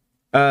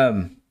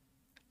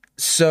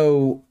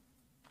 So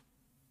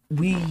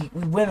we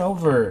went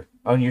over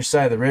on your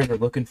side of the river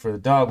looking for the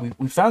dog.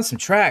 We found some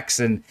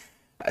tracks and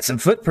some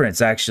footprints,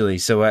 actually.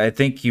 So I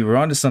think you were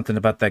onto something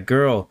about that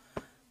girl.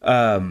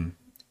 And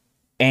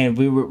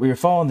we were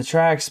following the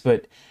tracks,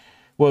 but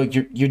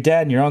your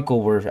dad and your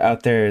uncle were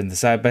out there in the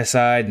side by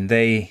side, and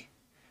they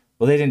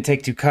didn't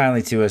take too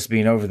kindly to us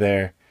being over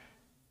there.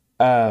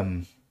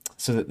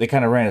 So that they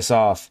kind of ran us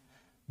off.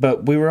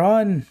 But we were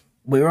on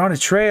a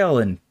trail,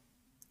 and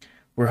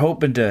we're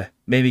hoping to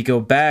maybe go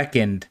back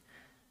and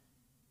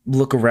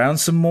look around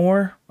some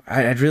more.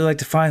 I'd really like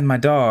to find my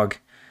dog.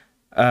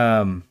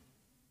 Do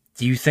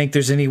you think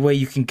there's any way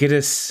you can get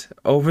us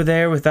over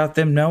there without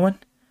them knowing?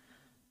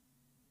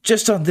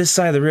 Just on this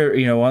side of the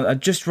river,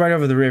 just right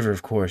over the river,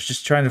 of course.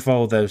 Just trying to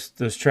follow those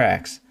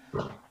tracks.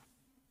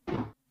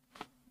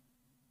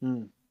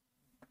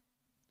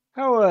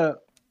 How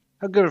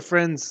good of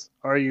friends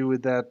are you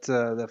with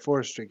that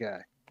forestry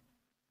guy?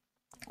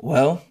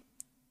 Well,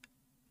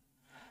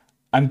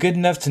 I'm good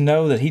enough to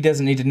know that he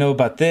doesn't need to know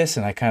about this,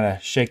 and I kind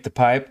of shake the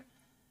pipe.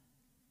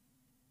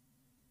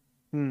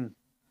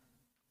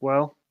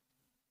 Well.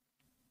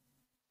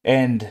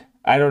 And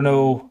I don't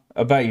know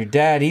about your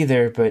dad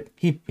either, but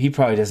he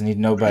probably doesn't need to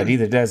know about it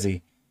either, does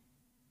he?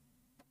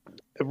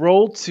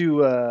 Roll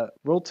to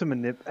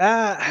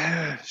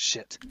manipulate.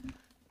 Shit.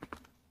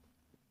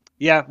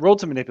 Yeah, roll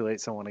to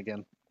manipulate someone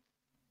again.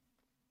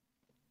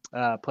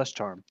 Plus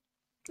charm.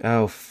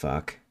 Oh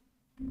fuck.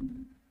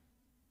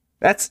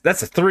 That's a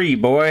 3,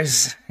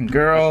 boys and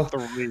girl.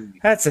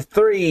 That's a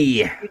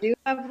 3. You do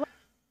have luck.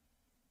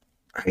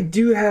 I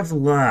do have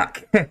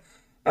luck.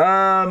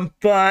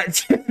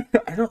 But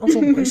I don't know if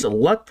I'll waste a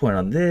luck point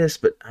on this,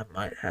 but I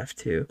might have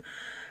to.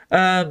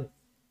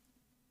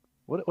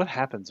 What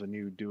happens when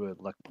you do a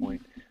luck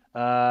point?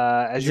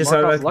 As you Just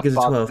mark off automatically luck gives it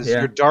 12, boxes, yeah.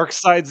 your dark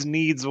side's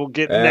needs will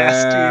get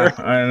nastier.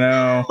 I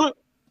know.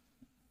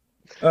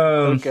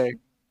 Okay.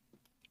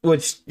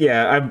 Which,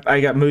 yeah,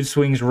 I got mood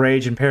swings,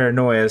 rage, and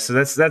paranoia, so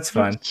that's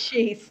fun.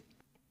 Jeez.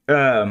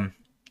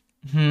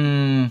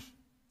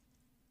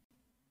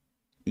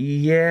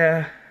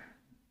 Yeah.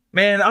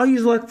 Man, I'll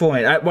use luck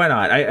point. Why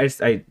not? We're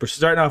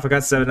starting off. I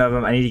got 7 of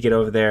them. I need to get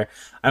over there.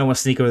 I don't want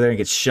to sneak over there and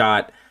get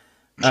shot.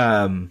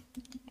 I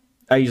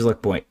use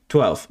luck point.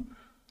 12.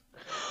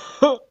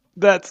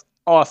 That's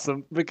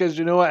awesome, because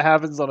you know what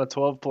happens on a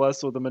 12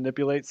 plus with a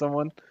manipulate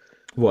someone?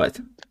 What?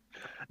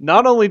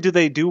 Not only do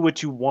they do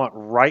what you want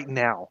right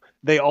now,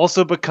 they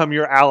also become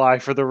your ally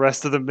for the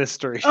rest of the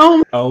mystery.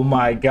 Oh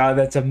my god,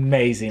 that's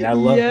amazing. I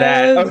love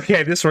Yes. that.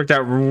 Okay, this worked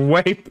out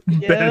way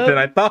better than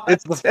I thought.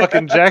 It's the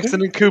fucking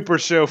Jackson and Cooper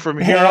show from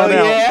here Hell on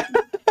out. yeah.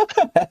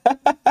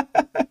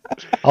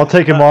 I'll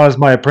take him on as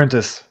my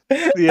apprentice.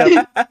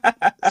 Yeah.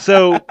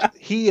 So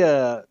he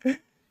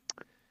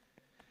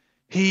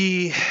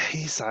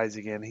sighs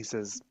again. He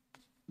says,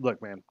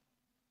 "Look, man,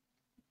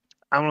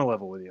 I'm gonna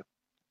level with you.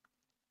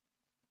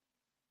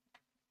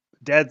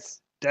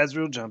 Dad's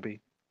real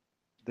jumpy.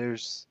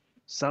 There's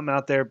some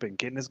out there been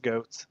getting his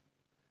goats,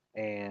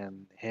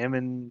 and him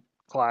and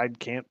Clyde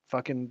can't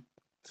fucking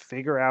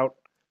figure out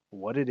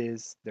what it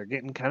is. They're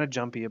getting kind of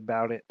jumpy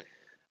about it.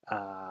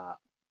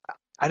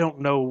 I don't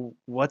know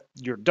what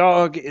your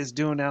dog is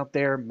doing out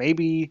there.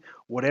 Maybe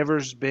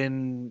whatever's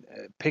been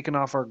picking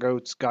off our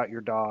goats got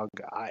your dog.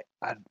 I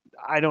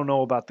don't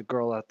know about the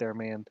girl out there,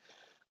 man.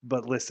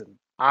 But listen,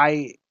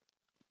 I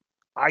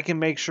can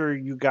make sure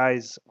you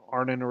guys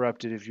aren't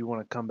interrupted if you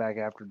want to come back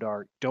after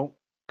dark. Don't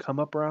come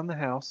up around the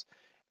house,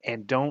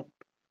 and don't.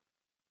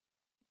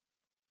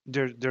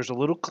 There's a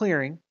little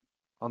clearing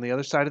on the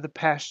other side of the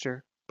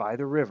pasture by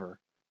the river.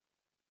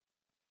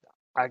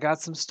 I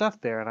got some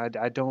stuff there, and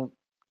I don't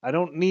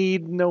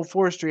need no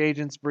forestry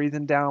agents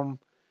breathing down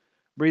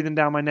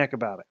my neck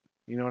about it.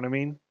 You know what I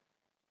mean?"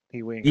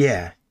 He winks.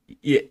 Yeah,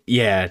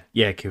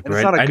 Cooper. And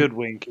it's not a good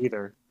wink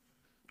either.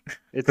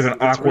 It's like an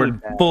it's awkward, really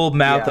bad. full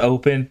mouth Yeah.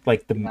 open,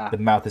 like the Yeah.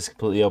 mouth is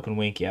completely open.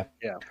 Wink. Yeah.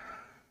 Yeah.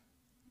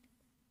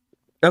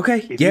 Okay.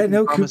 If you Yeah. can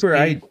No, promise Cooper.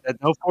 me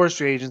that no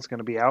forestry agent's going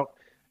to be out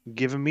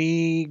giving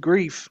me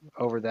grief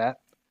over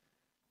that,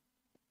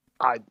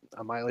 I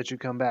might let you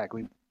come back.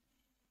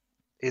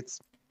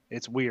 It's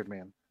weird,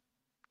 man.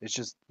 It's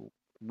just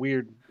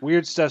weird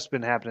stuff's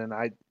been happening.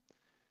 I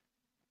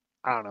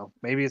don't know.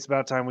 Maybe it's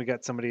about time we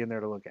got somebody in there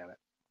to look at it.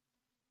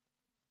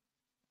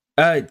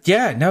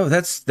 Yeah. No,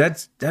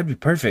 that'd be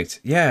perfect.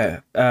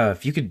 Yeah.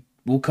 If you could,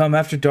 we'll come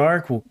after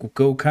dark. We'll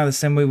go kind of the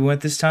same way we went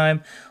this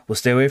time. We'll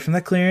stay away from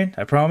the clearing.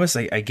 I promise.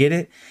 I get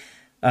it.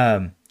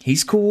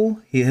 He's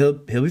cool. He'll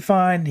be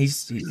fine.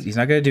 He's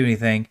not gonna do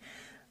anything.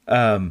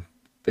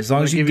 As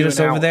long as you can get us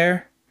over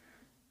there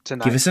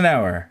Tonight. give us an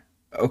hour.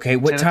 Okay.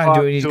 What 10 time do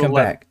o'clock we need to to come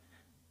 11. back?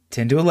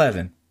 10 to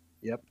 11.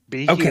 Yep.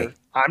 Be Okay. here.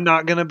 I'm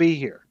not going to be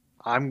here.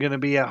 I'm going to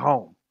be at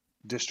home,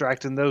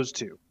 distracting those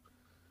two.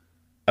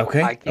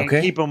 Okay. I can't okay.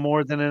 keep them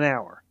more than an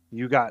hour.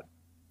 You got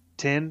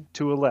 10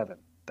 to 11.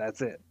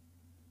 That's it.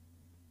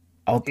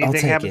 I'll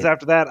Anything take happens it.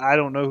 after that, I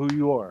don't know who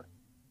you are.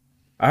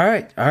 All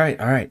right.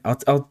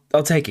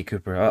 I'll take it,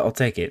 Cooper. I'll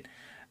take it.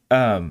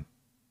 Do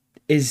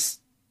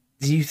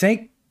you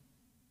think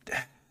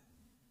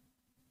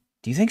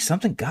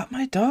something got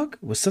my dog?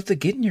 Was something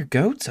getting your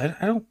goats? I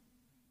don't.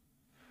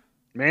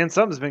 Man,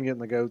 something's been getting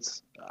the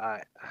goats.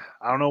 I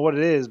don't know what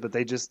it is, but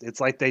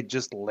it's like they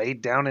just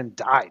laid down and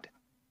died.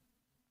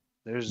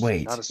 There's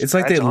Wait. not a It's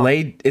like they scratch on them.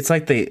 laid. It's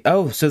like they.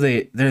 Oh, so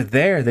they're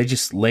there. They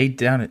just laid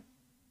down it.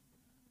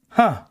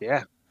 Huh.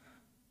 Yeah.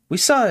 We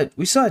saw a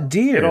They're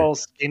deer. all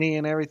skinny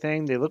and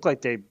everything. They look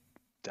like they,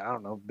 I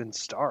don't know, been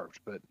starved.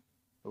 But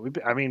we've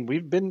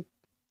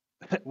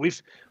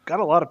got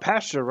a lot of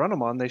pasture to run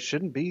them on. They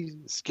shouldn't be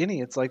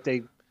skinny. It's like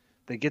they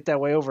get that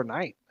way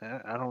overnight.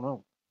 I don't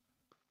know.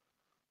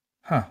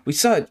 Huh. We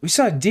saw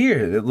a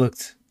deer that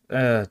looked.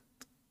 It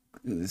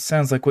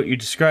sounds like what you're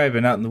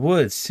describing out in the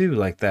woods too,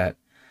 like that.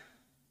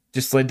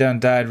 Just laid down,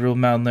 died, real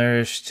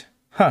malnourished.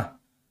 Huh.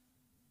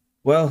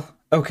 Well,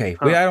 okay.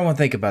 Huh. I don't want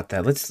to think about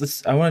that.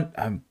 Let's.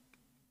 I'm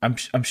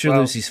sure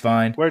Well, Lucy's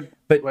fine. Wait,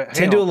 10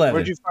 hang to on.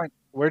 11.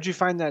 Where'd you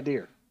find that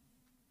deer?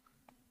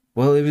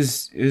 Well, it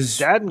was.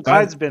 Dad and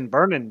Clyde's been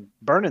burning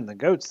the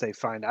goats they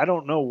find. I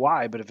don't know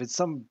why, but if it's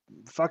some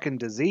fucking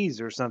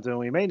disease or something,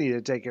 we may need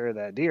to take care of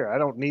that deer. I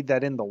don't need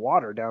that in the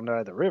water down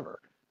by the river.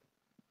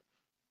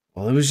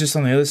 Well, it was just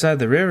on the other side of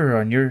the river,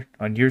 on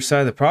your side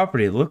of the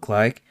property. It looked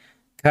like,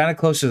 kind of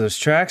close to those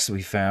tracks that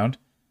we found.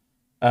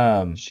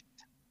 Shit.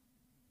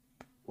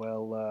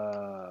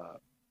 Well,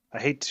 I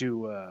hate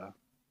to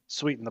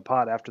sweeten the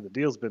pot after the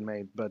deal's been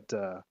made, but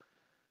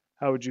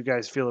how would you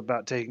guys feel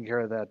about taking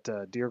care of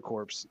that deer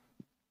corpse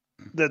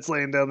that's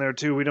laying down there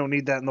too? We don't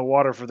need that in the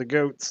water for the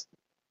goats.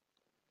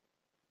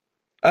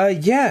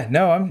 Yeah,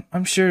 no,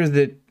 I'm sure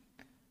that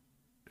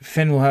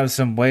Finn will have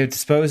some way of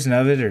disposing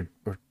of it, or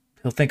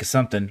he'll think of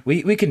something.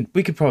 We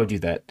could probably do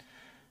that.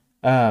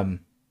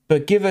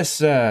 But give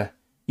us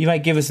you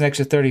might give us an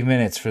extra 30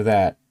 minutes for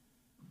that.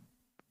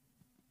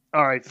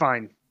 All right,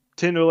 fine.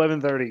 10 to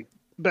 11:30.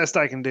 Best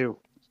I can do.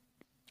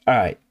 All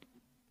right,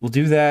 we'll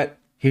do that.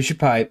 Here's your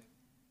pipe.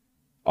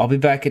 I'll be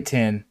back at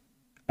 10.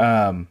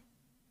 We'll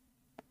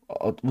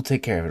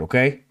take care of it,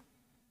 okay?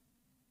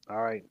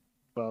 All right.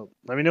 Well,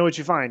 let me know what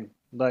you find.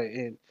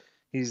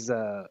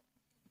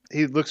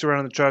 He looks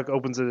around the truck,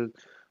 opens a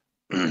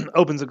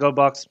glove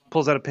box,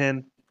 pulls out a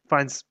pen,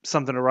 finds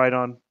something to write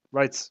on,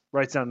 writes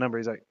down a number.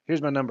 He's like,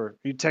 "Here's my number.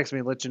 You text me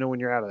and let you know when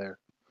you're out of there."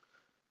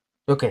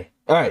 Okay.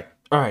 All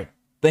right.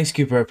 Thanks,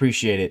 Cooper. I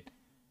appreciate it.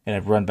 And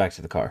I've run back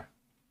to the car.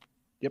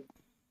 Yep.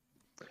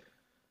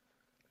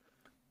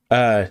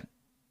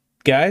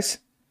 Guys?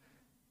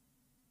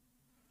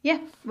 Yeah.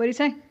 What do you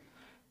say?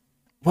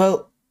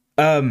 Well,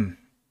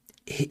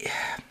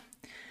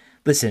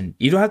 listen,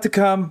 you don't have to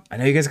come. I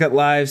know you guys got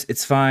lives.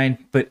 It's fine.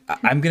 But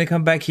I'm going to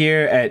come back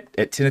here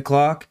at 10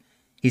 o'clock.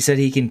 He said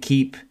he can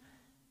keep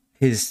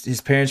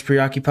his parents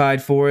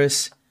preoccupied for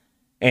us.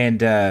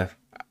 And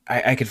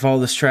I can follow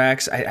those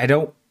tracks.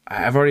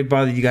 I've already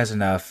bothered you guys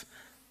enough.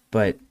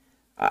 But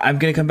I'm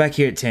going to come back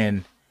here at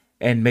 10.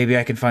 And maybe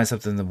I can find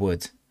something in the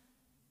woods.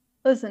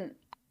 Listen,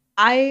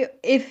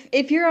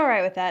 if you're all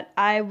right with that,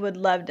 I would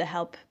love to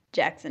help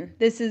Jackson.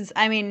 This is,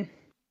 I mean,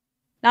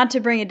 not to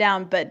bring it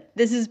down, but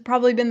this has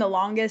probably been the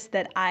longest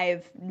that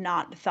I've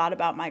not thought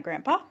about my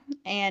grandpa.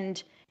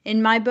 And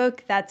in my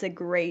book, that's a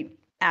great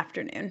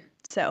afternoon.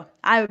 So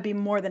I would be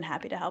more than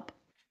happy to help.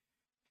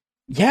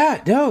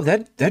 Yeah, no,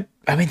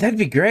 I mean, that'd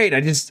be great.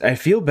 I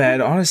feel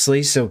bad,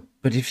 honestly. So,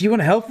 but if you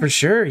want to help for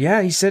sure,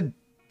 yeah, he said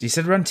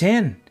run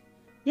 10.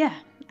 Yeah,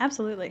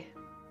 absolutely.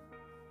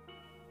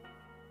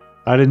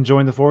 I didn't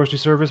join the forestry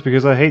service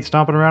because I hate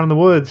stomping around in the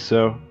woods,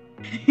 so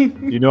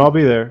I'll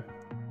be there.